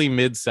 totally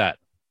mid-set,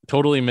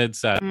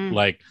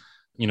 like,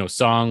 you know,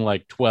 song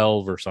like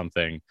 12 or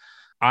something.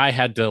 I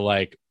had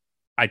to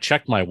I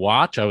checked my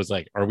watch. I was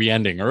like, are we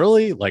ending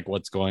early? Like,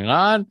 what's going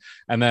on?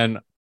 And then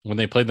when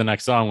they played the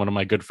next song, one of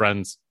my good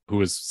friends who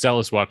was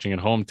setlist watching at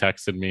home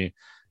texted me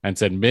and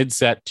said,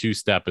 mid-set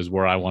two-step is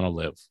where I want to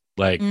live.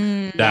 Like,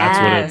 that's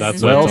well what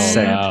it's all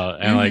said.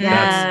 about. And like,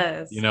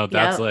 that's, you know,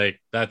 that's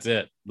that's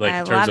it. Like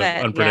in terms of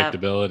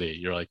unpredictability,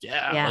 you're like,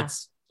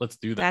 let's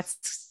do that.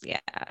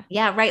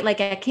 Yeah. Right. Like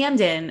at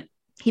Camden,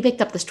 he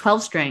picked up this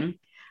 12 string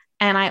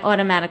and I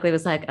automatically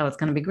was like, oh, it's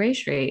going to be Gray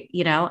Street,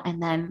 you know?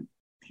 And then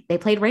they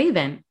played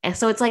Raven. And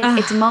so it's like,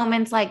 it's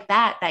moments like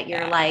that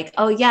you're like,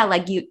 oh yeah.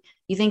 Like you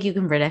think you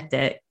can predict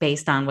it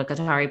based on what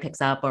guitar he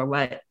picks up or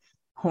what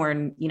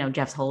horn, you know,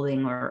 Jeff's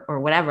holding or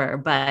whatever.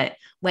 But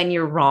when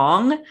you're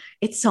wrong,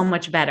 it's so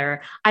much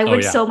better. I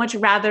would so much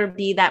rather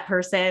be that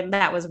person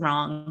that was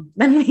wrong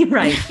than be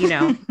right. You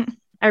know,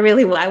 I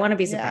really will. I want to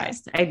be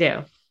surprised. I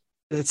do.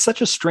 It's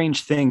such a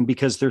strange thing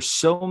because there's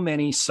so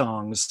many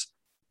songs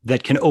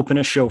that can open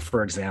a show,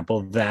 for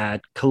example,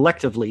 that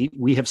collectively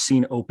we have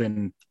seen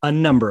open a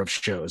number of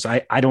shows.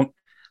 I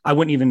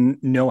wouldn't even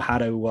know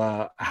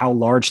how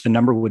large the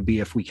number would be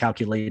if we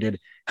calculated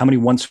how many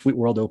One Sweet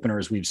World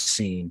openers we've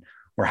seen,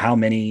 or how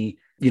many,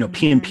 you know,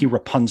 P&P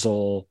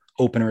Rapunzel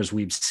openers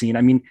we've seen.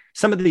 I mean,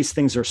 some of these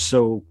things are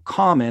so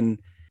common.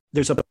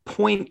 There's a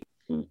point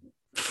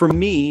for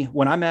me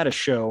when I'm at a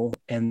show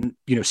and,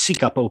 you know,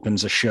 Seek Up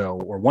opens a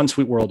show or One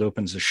Sweet World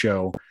opens a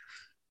show,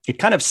 it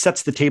kind of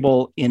sets the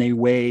table in a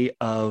way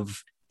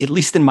of, at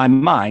least in my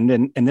mind,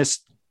 and this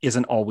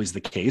isn't always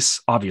the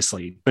case,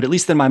 obviously, but at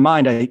least in my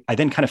mind, I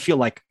then kind of feel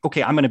like,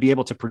 okay, I'm going to be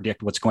able to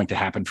predict what's going to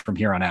happen from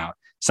here on out.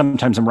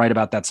 Sometimes I'm right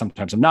about that.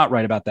 Sometimes I'm not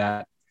right about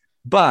that.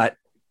 But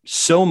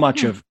so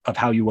much of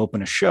how you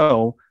open a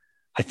show,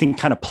 I think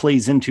kind of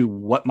plays into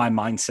what my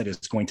mindset is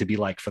going to be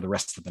like for the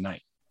rest of the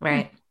night.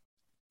 Right.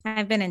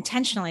 I've been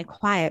intentionally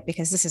quiet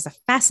because this is a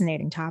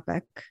fascinating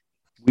topic.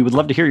 We would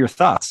love to hear your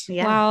thoughts.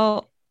 Yeah.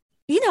 Well,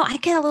 you know, I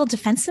get a little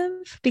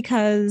defensive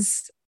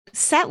because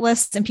set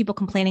lists and people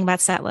complaining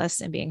about set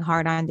lists and being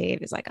hard on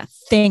Dave is like a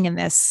thing in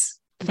this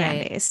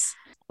fan base.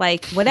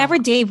 Like whatever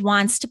Dave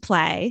wants to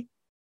play,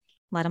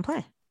 let him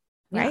play.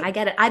 Right. Yeah, I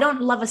get it. I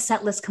don't love a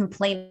set list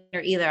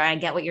complainer either. I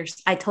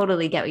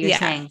totally get what you're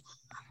saying.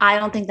 I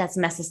don't think that's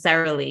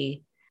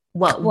necessarily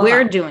what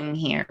we're doing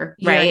here.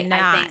 Right.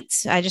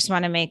 I just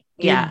want to make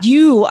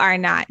you are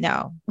not.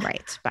 No.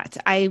 Right. But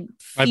I've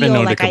been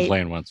known to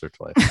complain once or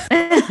twice.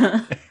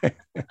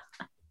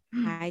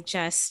 I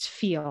just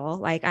feel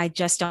like I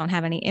just don't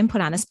have any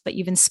input on this, but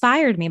you've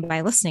inspired me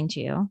by listening to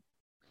you.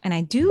 And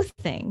I do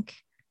think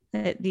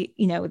that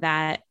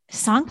that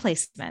song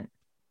placement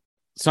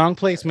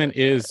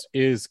is,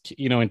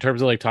 you know, in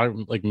terms of like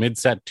talking like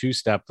mid-set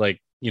two-step,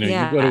 like, you know,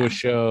 you go to a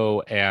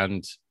show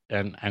and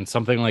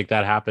something like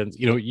that happens,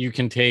 you know, you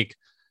can take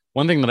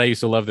one thing that I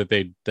used to love that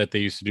they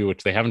used to do,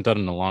 which they haven't done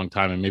in a long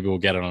time, and maybe we'll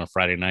get it on a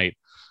Friday night,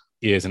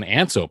 is an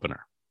Ants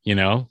opener, you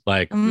know,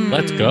 like,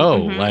 let's go.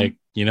 Like,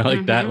 you know,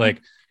 like that,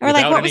 like, or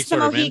like what was the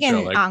Mohegan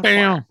intro, like,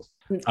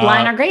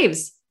 Line Our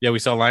Graves. Yeah, we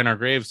saw Line Our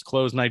Graves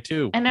close night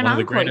 2. And an one of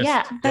the encore, greatest.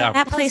 yeah.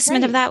 That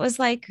placement of that was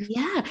like,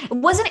 yeah, it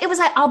was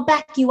like, I'll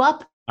back you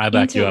up. I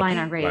back you up. Line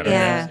Our Graves.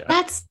 Yeah.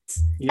 That's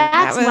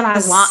That what I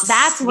was- want.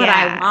 That's what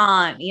yeah. I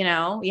want, you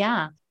know?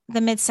 Yeah.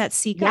 the mid-set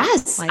seek up.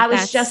 Yes. Like, I was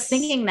that's- just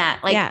thinking that.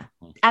 Like yeah.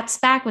 at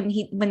SPAC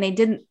when they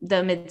did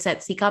the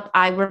mid-set seek up,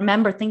 I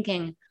remember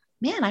thinking,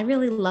 man, I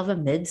really love a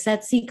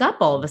mid-set seek up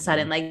all of a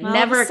sudden. Like All of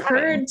never a sudden.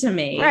 occurred to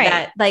me Right.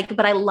 that like,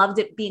 but I loved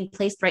it being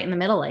placed right in the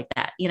middle like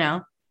that, you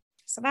know?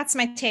 So that's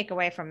my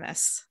takeaway from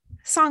this.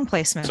 Song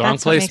placement. Song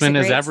That's what makes a placement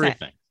is great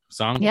everything.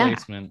 Song Yeah.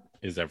 placement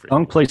is everything.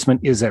 Song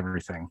placement is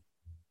everything.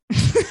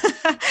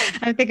 set.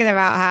 I'm thinking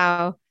about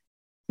how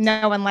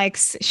no one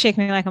likes Shake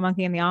Me Like a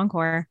Monkey in the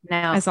Encore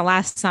No. as the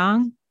last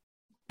song.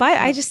 But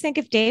I just think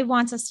if Dave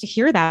wants us to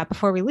hear that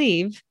before we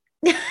leave,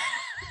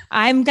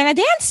 I'm going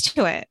to dance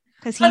to it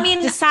because he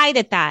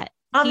decided that.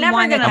 I'm He never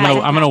wanted gonna.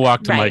 that. I'm gonna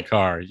walk to my Right.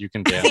 car. You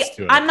can dance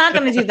to it. I'm not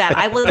going to do that.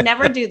 I will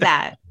never do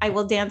that. I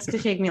will dance to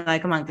Shake Me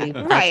Like a Monkey.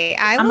 Right.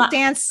 I I'm will not-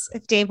 dance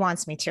if Dave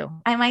wants me to.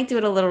 I might do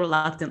it a little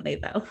reluctantly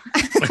though.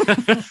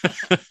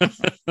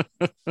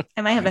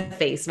 I might have a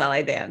face while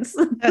I dance.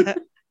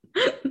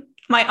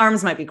 My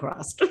arms might be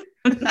crossed.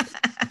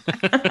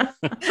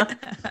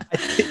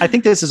 I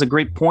think this is a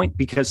great point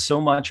because so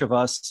many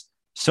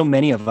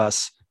of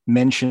us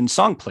mention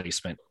song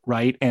placement,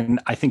 right? And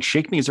I think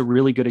Shake Me is a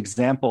really good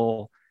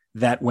example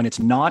that when it's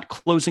not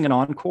closing an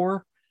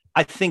encore,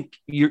 I think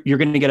you're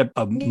going to get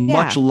a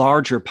much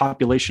larger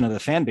population of the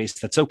fan base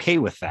that's okay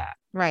with that.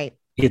 Right.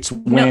 It's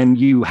when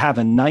you have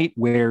a night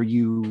where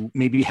you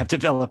maybe have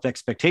developed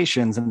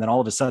expectations and then all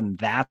of a sudden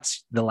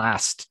that's the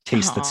last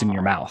taste that's in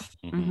your mouth.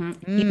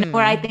 Mm-hmm. You know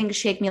where I think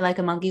Shake Me Like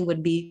a Monkey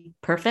would be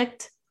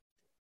perfect?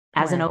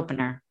 As an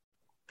opener.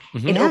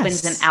 Mhm. It Yes.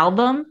 opens an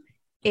album.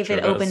 If Sure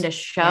it does. opened a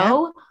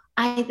show,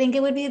 I think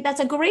it would be, that's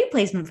a great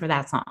placement for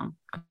that song.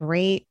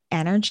 Great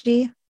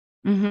energy.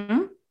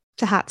 Mm-hmm.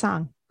 It's a hot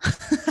song.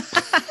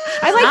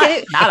 I like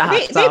it. Not a hot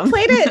They song.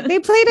 played it. They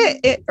played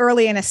it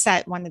early in a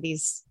set. One of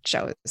these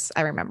shows,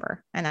 I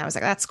remember, and I was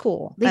like, "That's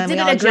cool." They and did we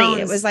it all at agreed. Jones.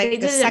 It was They like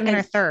did the it at second or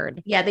mid-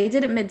 third. Yeah, they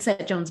did it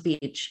mid-set Jones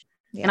Beach.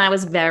 Yeah. And I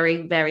was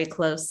very, very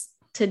close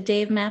to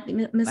Dave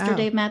Matthews, Mr. Wow.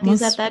 Dave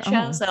Matthews Must- at that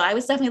show. oh. So I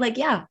was definitely like,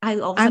 yeah, I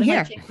all of a I'm sudden here.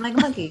 like Shake Me Like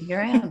a Monkey. Here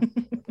I am.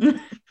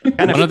 Kind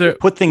One of other-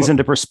 put things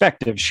into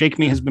perspective. Shake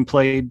Me has been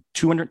played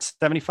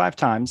 275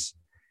 times.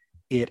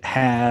 It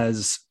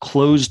has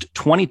closed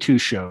 22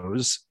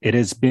 shows. It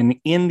has been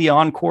in the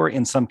encore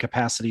in some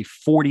capacity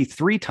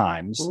 43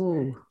 times.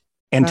 Ooh.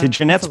 And to That's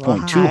Jeanette's a little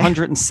point, high.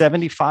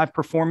 275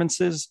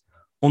 performances,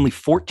 only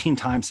 14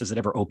 times has it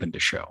ever opened a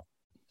show.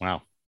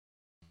 Wow.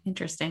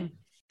 Interesting.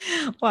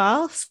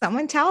 Well,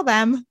 someone tell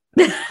them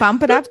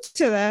bump it up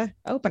to the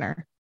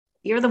opener.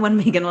 You're the one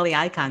making all the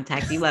eye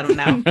contact. You let them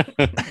know.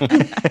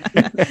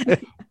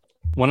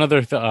 One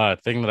other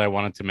thing that I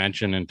wanted to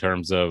mention in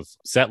terms of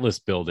set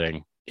list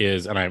building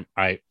is, and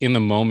I in the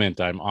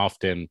moment, I'm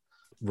often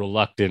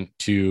reluctant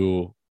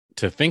to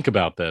think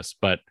about this,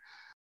 but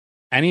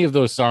any of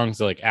those songs,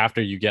 like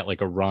after you get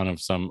like a run of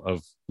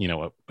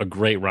a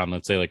great run,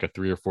 let's say like a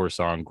 3 or 4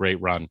 song great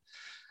run,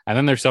 and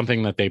then there's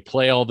something that they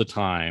play all the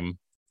time,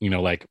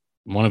 like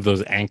one of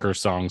those anchor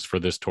songs for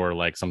this tour,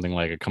 like something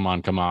like a Come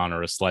On, Come On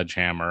or a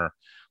Sledgehammer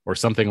or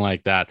something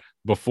like that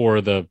before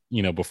the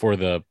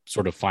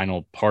sort of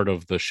final part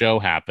of the show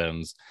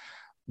happens.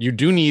 You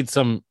do need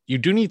some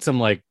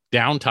like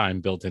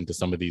downtime built into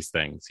some of these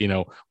things,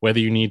 whether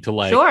you need to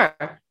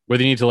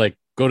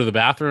go to the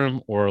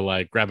bathroom or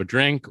like grab a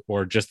drink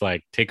or just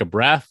like take a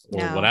breath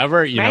or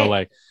whatever, know,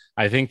 like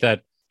I think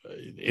that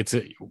it's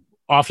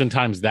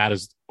oftentimes that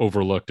is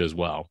overlooked as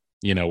well,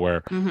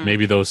 where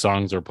maybe those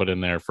songs are put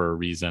in there for a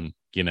reason,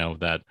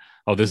 that,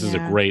 oh, this is a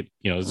great,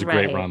 this is a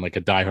great run. Like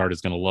a diehard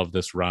is going to love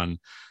this run,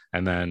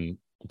 and then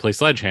play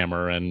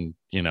Sledgehammer and,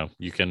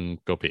 you can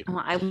go pee. Oh,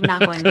 I'm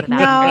not going to that.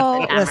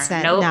 No,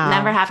 listen, nope, no.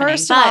 never happening.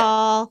 First of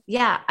all,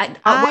 yeah,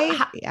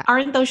 yeah.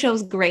 Aren't those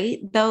shows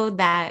great though?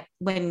 That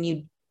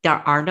when there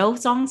are no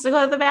songs to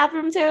go to the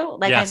bathroom to,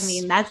 like, Yes. I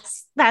mean,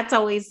 that's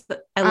always.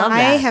 I love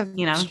I that.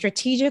 have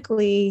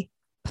strategically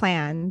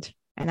planned,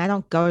 and I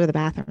don't go to the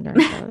bathroom during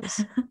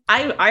shows.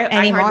 I hardly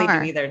Anymore.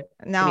 do either,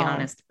 No, to be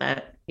honest.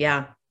 But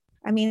yeah,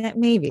 I mean,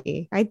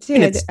 maybe I And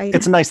did.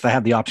 it's nice to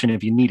have the option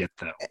if you need it,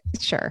 though.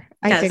 Sure,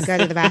 I Yes. did go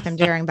to the bathroom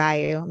during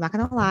Bayou. I'm not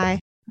gonna lie.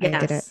 I did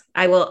it. yes,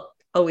 I will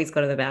always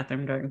go to the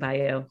bathroom during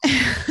Bayou.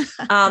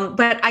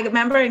 But I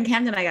remember in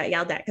Camden, I got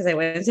yelled at because I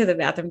went to the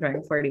bathroom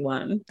during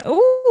 41.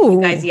 Ooh, You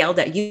guys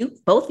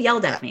both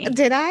yelled at me.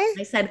 did I?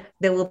 I said,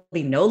 there will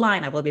be no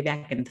line. I will be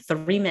back in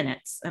 3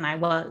 minutes. And I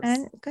was.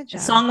 And good The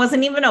job. song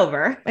wasn't even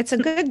over. It's a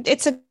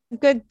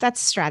good. That's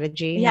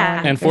strategy.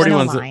 Yeah. And there's no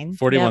 41's line.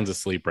 41's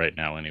asleep right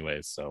now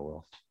anyways, so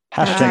we'll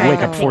Hashtag wake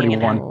up Oh.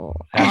 41.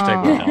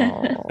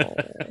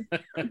 Hashtag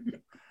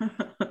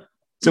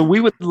So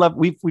we would love,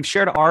 we've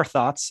shared our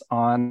thoughts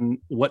on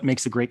what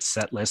makes a great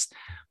set list,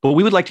 but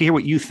we would like to hear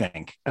what you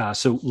think.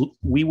 So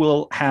we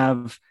will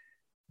have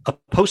a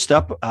post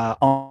up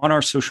on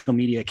our social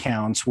media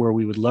accounts where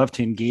we would love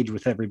to engage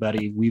with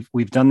everybody.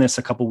 We've done this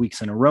a couple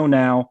weeks in a row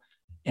now.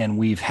 and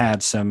we've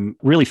had some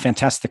really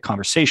fantastic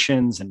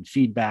conversations and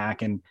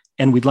feedback, and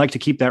we'd like to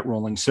keep that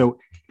rolling. So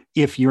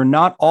if you're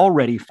not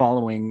already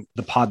following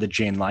the pod that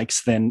Jane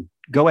likes, then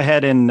go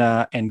ahead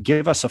and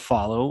give us a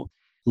follow.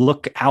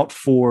 Look out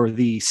for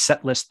the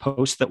set list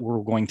post that we're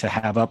going to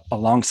have up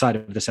alongside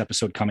of this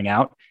episode coming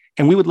out.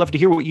 And we would love to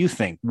hear what you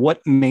think.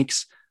 What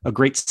makes a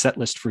great set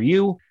list for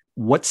you?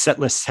 What set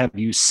lists have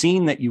you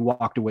seen that you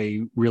walked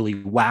away really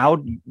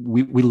wowed?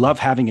 We love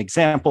having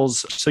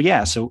examples.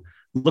 So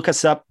look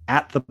us up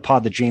at the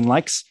pod that Jane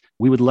likes.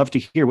 We would love to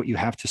hear what you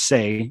have to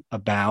say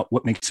about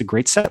what makes a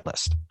great set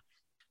list.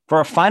 For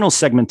our final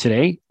segment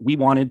today, we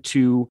wanted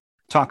to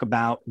talk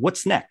about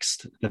what's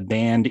next. The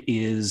band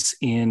is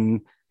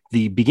in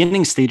the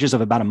beginning stages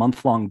of about a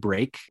month-long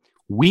break.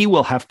 We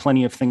will have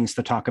plenty of things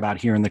to talk about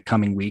here in the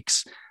coming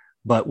weeks,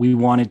 but we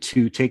wanted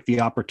to take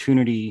the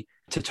opportunity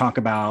to talk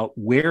about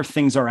where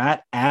things are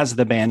at as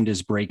the band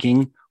is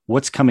breaking,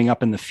 what's coming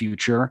up in the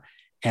future,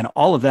 and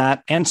all of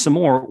that and some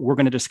more we're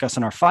going to discuss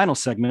in our final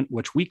segment,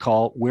 which we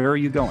call Where Are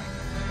You Going?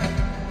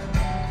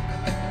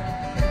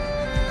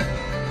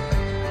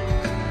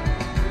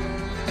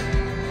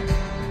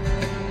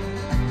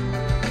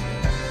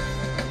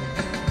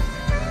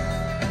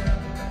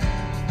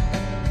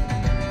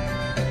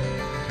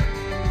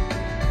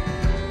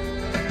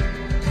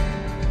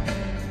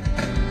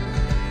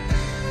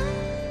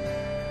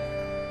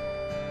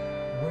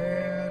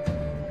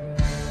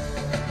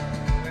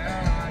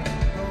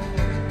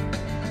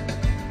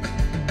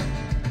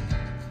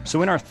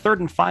 So in our third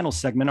and final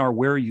segment, our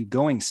Where Are You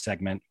Going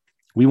segment,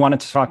 we wanted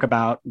to talk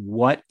about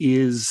what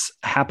is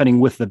happening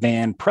with the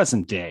band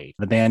present day.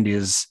 The band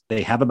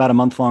they have about a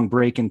month-long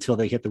break until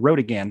they hit the road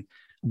again,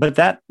 but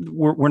that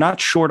we're not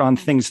short on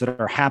things that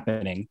are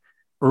happening.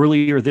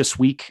 Earlier this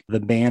week, the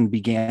band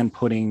began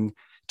putting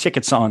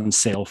tickets on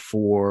sale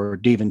for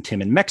Dave and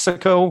Tim in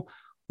Mexico.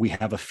 We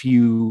have a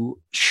few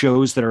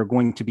shows that are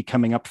going to be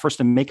coming up. First,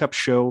 a makeup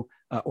show,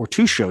 or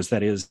two shows,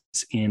 that is,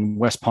 in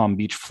West Palm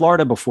Beach,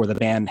 Florida, before the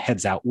band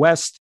heads out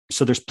west.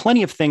 So there's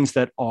plenty of things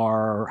that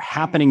are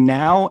happening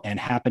now and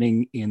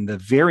happening in the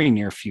very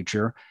near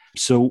future.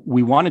 So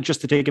we wanted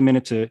just to take a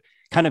minute to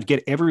kind of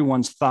get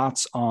everyone's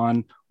thoughts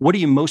on what are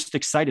you most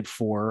excited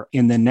for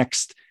in the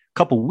next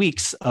couple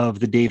weeks of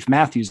the Dave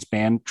Matthews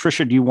Band.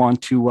 Trisha, do you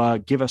want to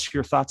give us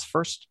your thoughts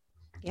first?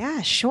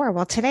 Yeah, sure.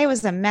 Well, today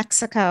was a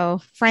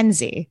Mexico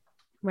frenzy.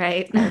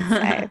 Right.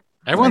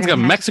 Everyone's got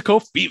Mexico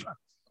fever.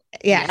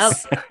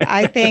 Yes.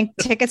 I think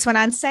tickets went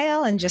on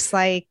sale, and just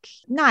like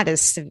not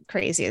as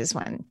crazy as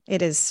when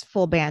it is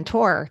full band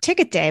tour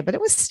ticket day, but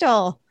it was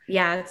still.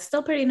 Yeah, it's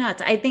still pretty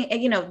nuts. I think, the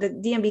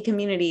DMB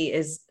community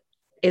is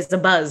a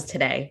buzz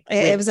today.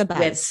 It was a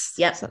buzz.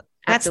 Yep. So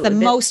that's the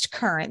most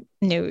current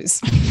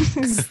news.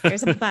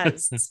 There's a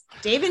buzz.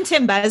 Dave and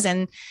Tim buzz,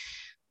 and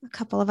a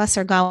couple of us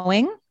are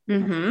going.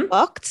 Mm-hmm.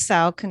 Booked,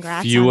 so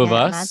congrats. Few of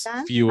us,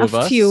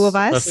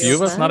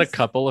 not a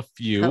couple, a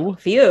few.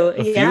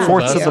 Yeah.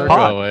 Fourths of the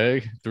pod.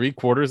 Going.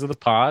 3/4 of the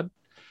pod.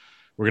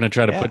 We're gonna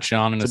try to put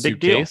Shawn in a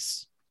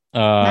suitcase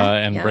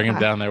and bring him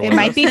down there. It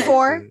might be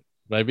 4.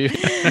 Might be.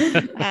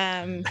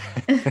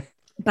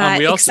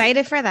 But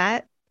excited for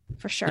that,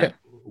 for sure. Yeah,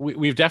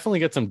 we've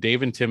definitely got some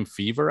Dave and Tim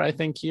fever, I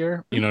think,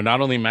 here.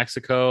 Not only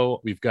Mexico,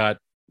 we've got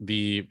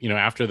the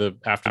after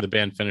the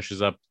band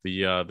finishes up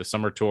the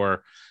summer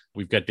tour.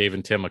 We've got Dave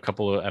and Tim at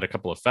a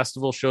couple of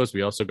festival shows.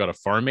 We also got a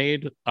Farm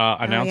Aid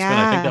announcement.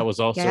 I think that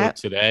was also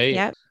today.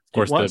 Yep.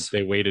 Of course,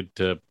 they waited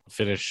to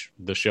finish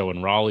the show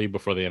in Raleigh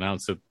before they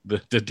announced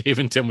that the Dave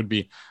and Tim would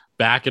be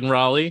back in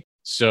Raleigh.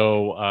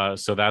 So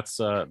that's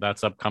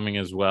upcoming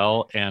as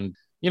well. And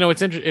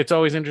it's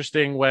always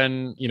interesting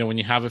when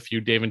you have a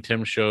few Dave and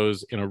Tim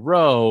shows in a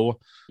row.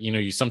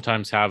 You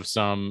sometimes have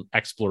some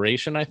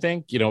exploration. I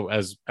think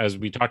as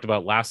we talked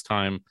about last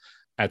time.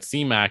 At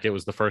CMAC, it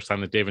was the first time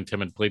that Dave and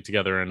Tim had played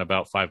together in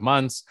about 5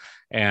 months.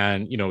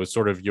 And, it was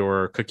sort of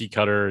your cookie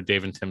cutter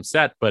Dave and Tim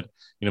set. But,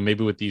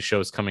 maybe with these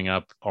shows coming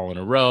up all in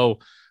a row,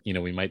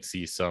 we might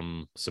see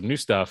some new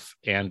stuff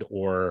and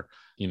or,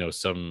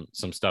 some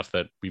stuff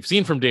that we've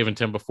seen from Dave and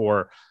Tim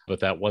before, but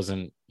that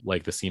wasn't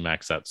like the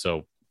CMAC set.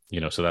 So,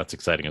 so that's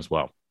exciting as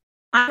well.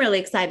 I'm really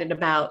excited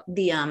about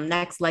the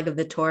next leg of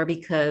the tour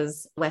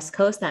because West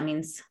Coast, that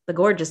means the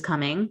Gorge is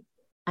coming.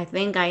 I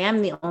think I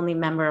am the only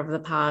member of the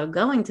pod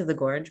going to the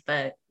Gorge,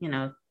 but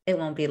it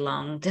won't be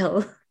long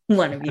till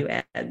one of you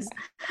adds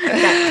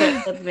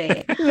that trip with me.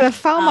 The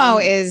FOMO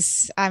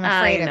is, I'm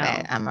afraid of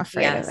it. I'm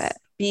afraid of it.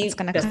 It's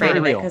going to come afraid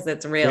of it because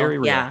it's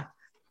real. Yeah.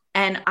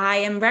 And I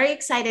am very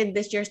excited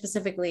this year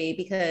specifically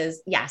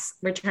because yes,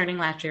 returning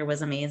last year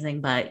was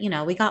amazing, but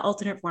we got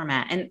alternate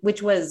format and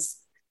which was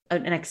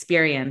an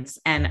experience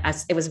and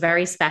it was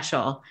very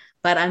special,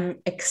 but I'm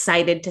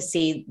excited to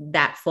see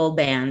that full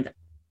band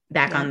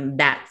back on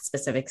that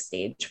specific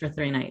stage for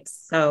 3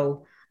 nights.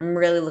 So I'm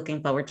really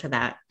looking forward to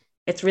that.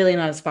 It's really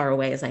not as far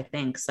away as I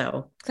think.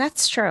 So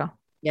that's true.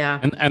 Yeah.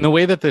 And the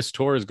way that this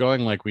tour is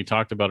going, like we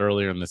talked about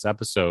earlier in this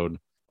episode,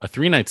 a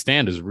 3-night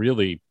stand is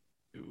really,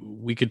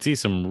 we could see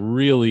some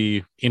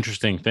really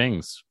interesting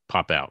things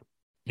pop out.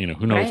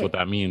 Who knows what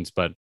that means,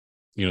 but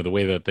the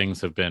way that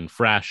things have been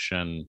fresh,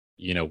 and,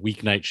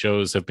 weeknight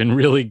shows have been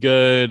really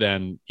good.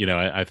 And,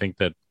 I think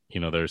that,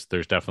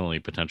 there's definitely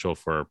potential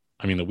for,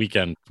 the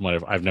weekend, from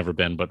what I've never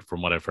been, but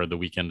from what I've heard, the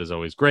weekend is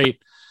always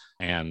great.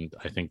 And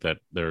I think that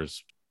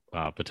there's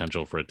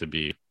potential for it to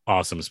be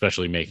awesome,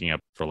 especially making up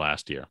for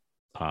last year.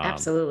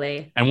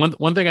 Absolutely. And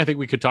one thing I think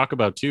we could talk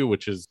about too,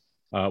 which is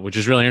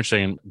really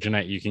interesting. And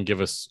Jeanette, you can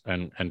give us,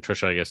 and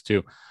Trisha, I guess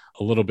too,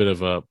 a little bit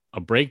of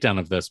a breakdown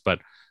of this.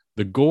 But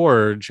the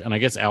Gorge, and I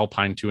guess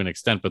Alpine to an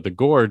extent, but the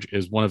Gorge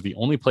is one of the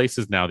only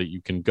places now that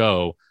you can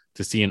go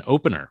to see an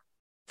opener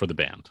for the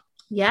band.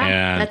 Yeah,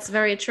 and, that's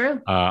very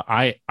true.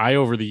 I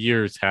over the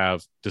years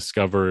have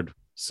discovered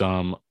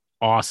some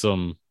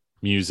awesome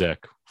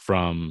music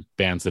from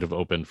bands that have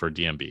opened for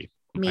DMB.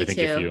 Me I think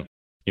too.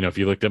 if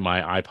you looked at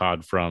my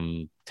iPod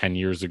from 10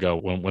 years ago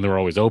when there were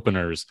always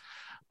openers,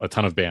 a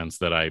ton of bands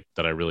that I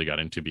really got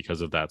into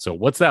because of that. So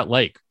what's that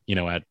like,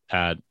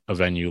 at a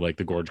venue like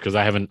the Gorge? Because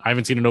I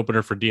haven't seen an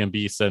opener for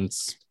DMB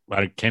since,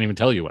 I can't even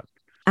tell you when.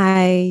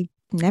 I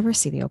never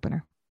see the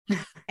opener.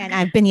 And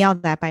I've been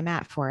yelled at by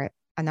Matt for it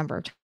a number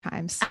of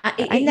times.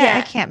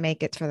 I can't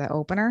make it for the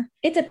opener.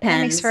 It depends.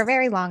 It makes for a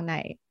very long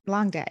day.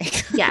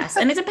 Yes.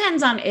 And it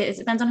depends on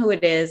who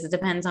it is. It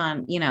depends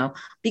on,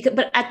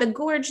 but at the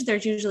Gorge,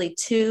 there's usually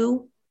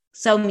 2.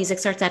 So music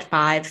starts at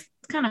 5.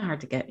 It's kind of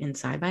hard to get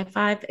inside by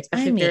 5,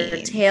 especially if you're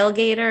a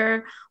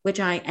tailgater, which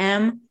I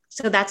am.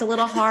 So that's a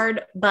little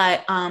hard,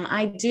 but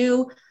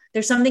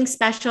there's something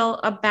special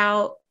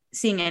about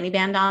seeing any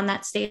band on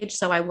that stage.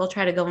 So I will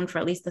try to go in for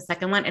at least the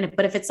second one.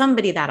 But if it's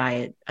somebody that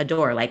I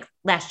adore, like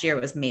last year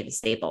was Mavis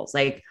Staples,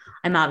 like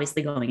I'm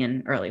obviously going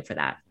in early for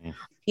that.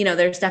 Yeah.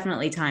 There's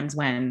definitely times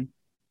when,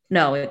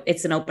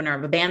 it's an opener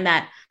of a band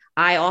that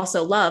I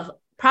also love,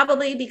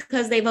 probably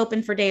because they've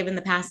opened for Dave in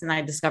the past and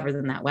I discovered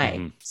them that way.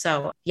 Mm-hmm.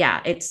 So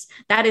yeah,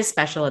 that is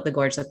special at the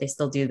Gorge that they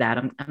still do that.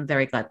 I'm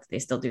very glad that they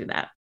still do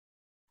that.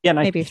 Yeah.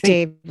 Maybe if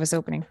Dave was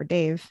opening for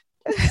Dave,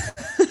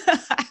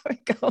 I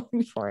would go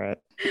in for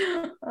it.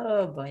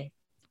 Oh boy.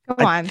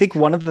 I think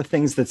one of the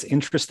things that's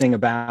interesting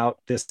about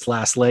this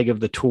last leg of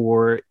the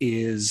tour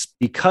is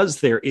because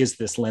there is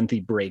this lengthy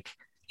break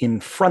in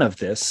front of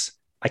this,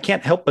 I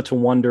can't help but to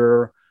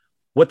wonder,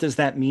 what does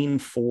that mean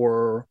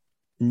for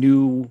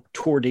new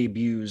tour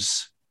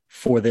debuts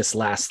for this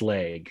last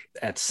leg?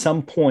 At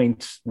some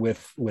point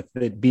with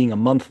it being a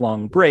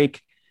month-long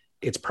break,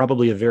 it's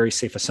probably a very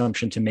safe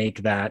assumption to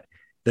make that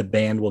the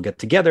band will get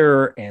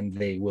together and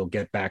they will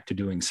get back to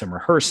doing some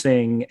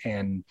rehearsing.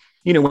 And,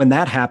 when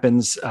that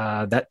happens,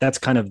 that's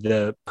kind of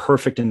the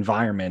perfect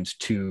environment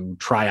to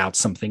try out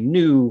something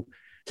new,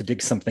 to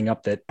dig something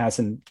up that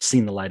hasn't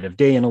seen the light of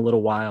day in a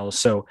little while.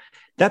 So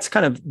that's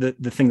kind of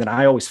the thing that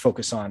I always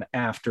focus on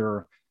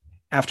after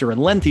a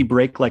lengthy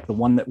break, like the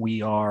one that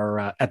we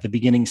are at the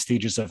beginning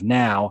stages of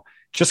now,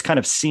 just kind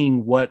of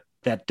seeing what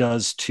that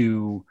does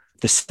to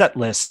the set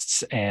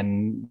lists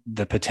and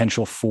the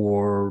potential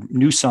for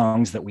new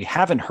songs that we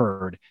haven't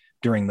heard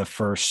during the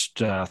first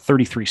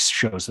 33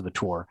 shows of the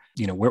tour.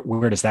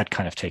 Where does that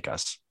kind of take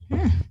us?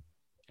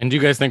 And do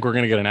you guys think we're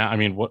going to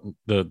get what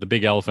the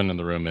big elephant in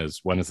the room is,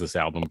 when is this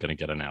album going to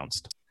get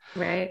announced?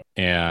 Right.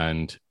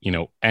 And,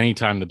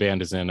 anytime the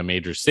band is in a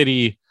major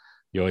city,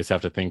 you always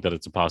have to think that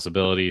it's a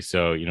possibility.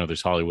 So,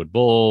 there's Hollywood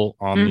Bowl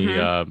on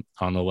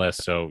the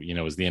list. So,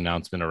 is the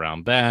announcement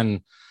around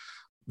then?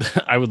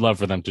 I would love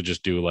for them to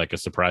just do like a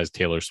surprise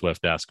Taylor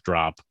Swift-esque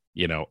drop,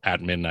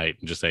 at midnight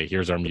and just say,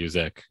 here's our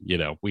music.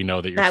 We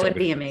know that you're. That would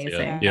be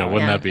amazing.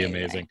 Wouldn't that be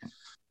amazing?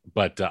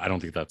 But I don't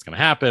think that's going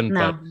to happen.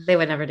 No, they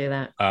would never do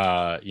that.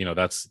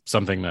 That's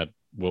something that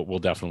we'll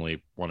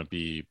definitely want to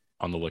be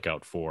on the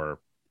lookout for.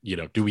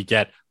 Do we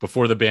get,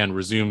 before the band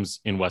resumes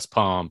in West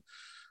Palm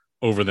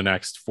over the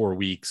next 4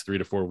 weeks, 3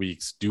 to 4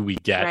 weeks, do we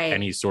get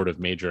any sort of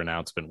major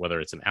announcement, whether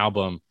it's an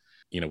album?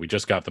 We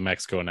just got the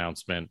Mexico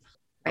announcement.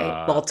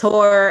 Right. Fall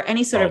tour,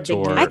 any sort of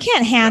big tour. I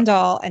can't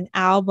handle an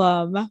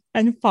album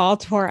and fall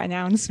tour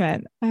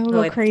announcement. I will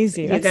go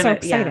crazy. That's so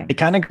exciting. They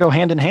kind of go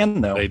hand in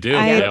hand, though. They do.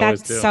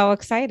 That's so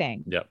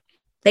exciting. Yep.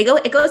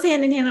 It goes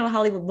hand in hand with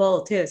Hollywood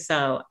Bowl too.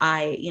 So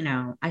I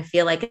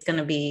feel like it's going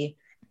to be,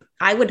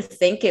 I would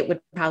think it would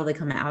probably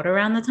come out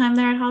around the time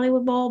they're at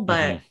Hollywood Bowl,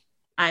 but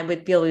I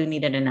would feel we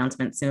need an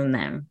announcement soon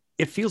then.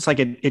 It feels like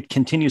it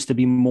continues to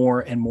be more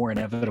and more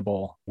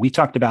inevitable. We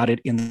talked about it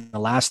in the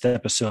last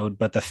episode,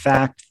 but the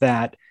fact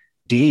that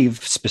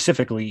Dave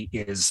specifically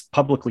is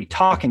publicly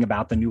talking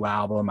about the new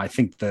album, I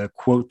think the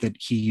quote that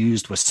he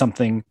used was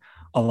something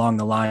along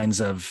the lines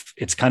of,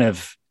 it's kind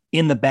of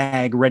in the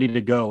bag, ready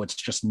to go. It's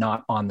just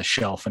not on the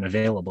shelf and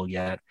available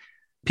yet.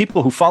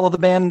 People who follow the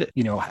band,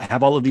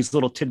 have all of these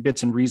little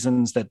tidbits and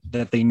reasons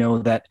that they know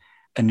that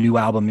a new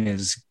album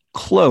is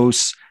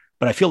close.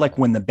 But I feel like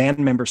when the band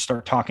members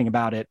start talking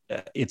about it,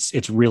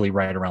 it's really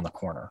right around the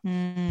corner.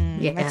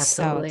 Yeah, that's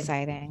so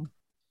exciting.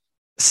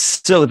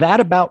 So that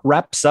about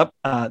wraps up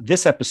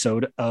this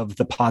episode of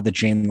the pod that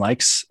Jane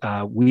likes.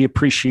 We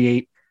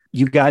appreciate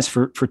you guys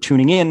for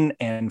tuning in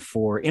and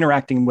for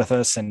interacting with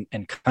us and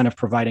kind of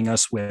providing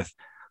us with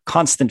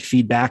constant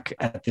feedback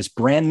at this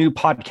brand new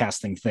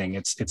podcasting thing.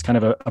 It's kind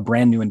of a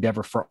brand new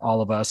endeavor for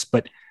all of us,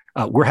 but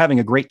we're having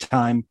a great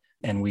time,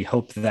 and we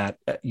hope that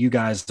you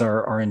guys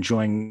are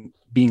enjoying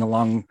being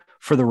along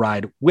for the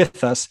ride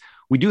with us.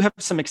 We do have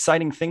some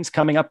exciting things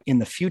coming up in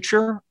the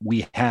future.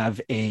 We have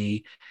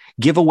a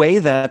giveaway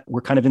that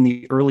we're kind of in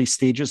the early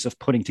stages of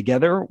putting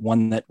together,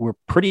 one that we're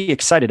pretty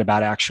excited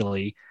about,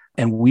 actually.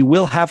 And we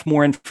will have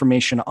more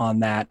information on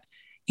that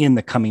in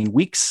the coming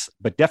weeks,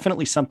 but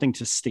definitely something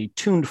to stay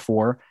tuned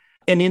for.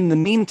 And in the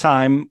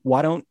meantime,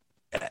 why don't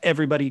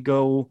everybody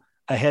go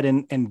ahead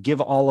and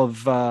give all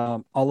of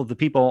the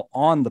people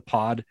on the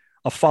pod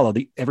a follow.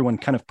 Everyone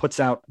kind of puts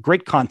out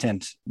great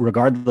content,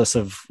 regardless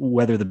of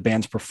whether the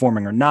band's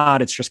performing or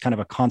not. It's just kind of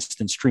a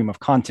constant stream of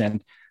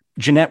content.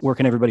 Jeanette, where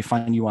can everybody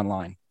find you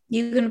online?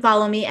 You can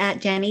follow me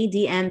at Jenny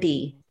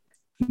DMB.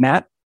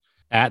 Matt?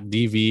 At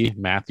DV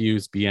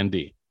Matthews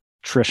BND.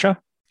 Trisha?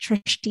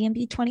 Trish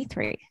DMB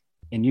 23.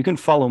 And you can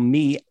follow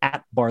me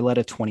at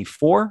Barletta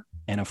 24.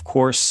 And of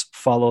course,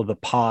 follow the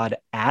pod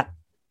at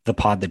the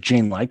pod that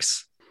Jane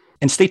likes.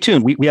 And stay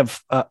tuned. We have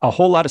a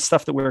whole lot of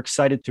stuff that we're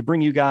excited to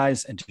bring you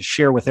guys and to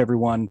share with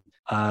everyone.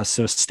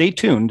 So stay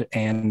tuned,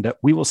 and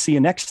we will see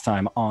you next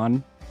time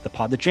on the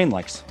pod that Jane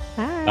likes.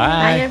 Bye.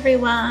 Bye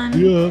everyone.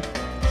 Yeah.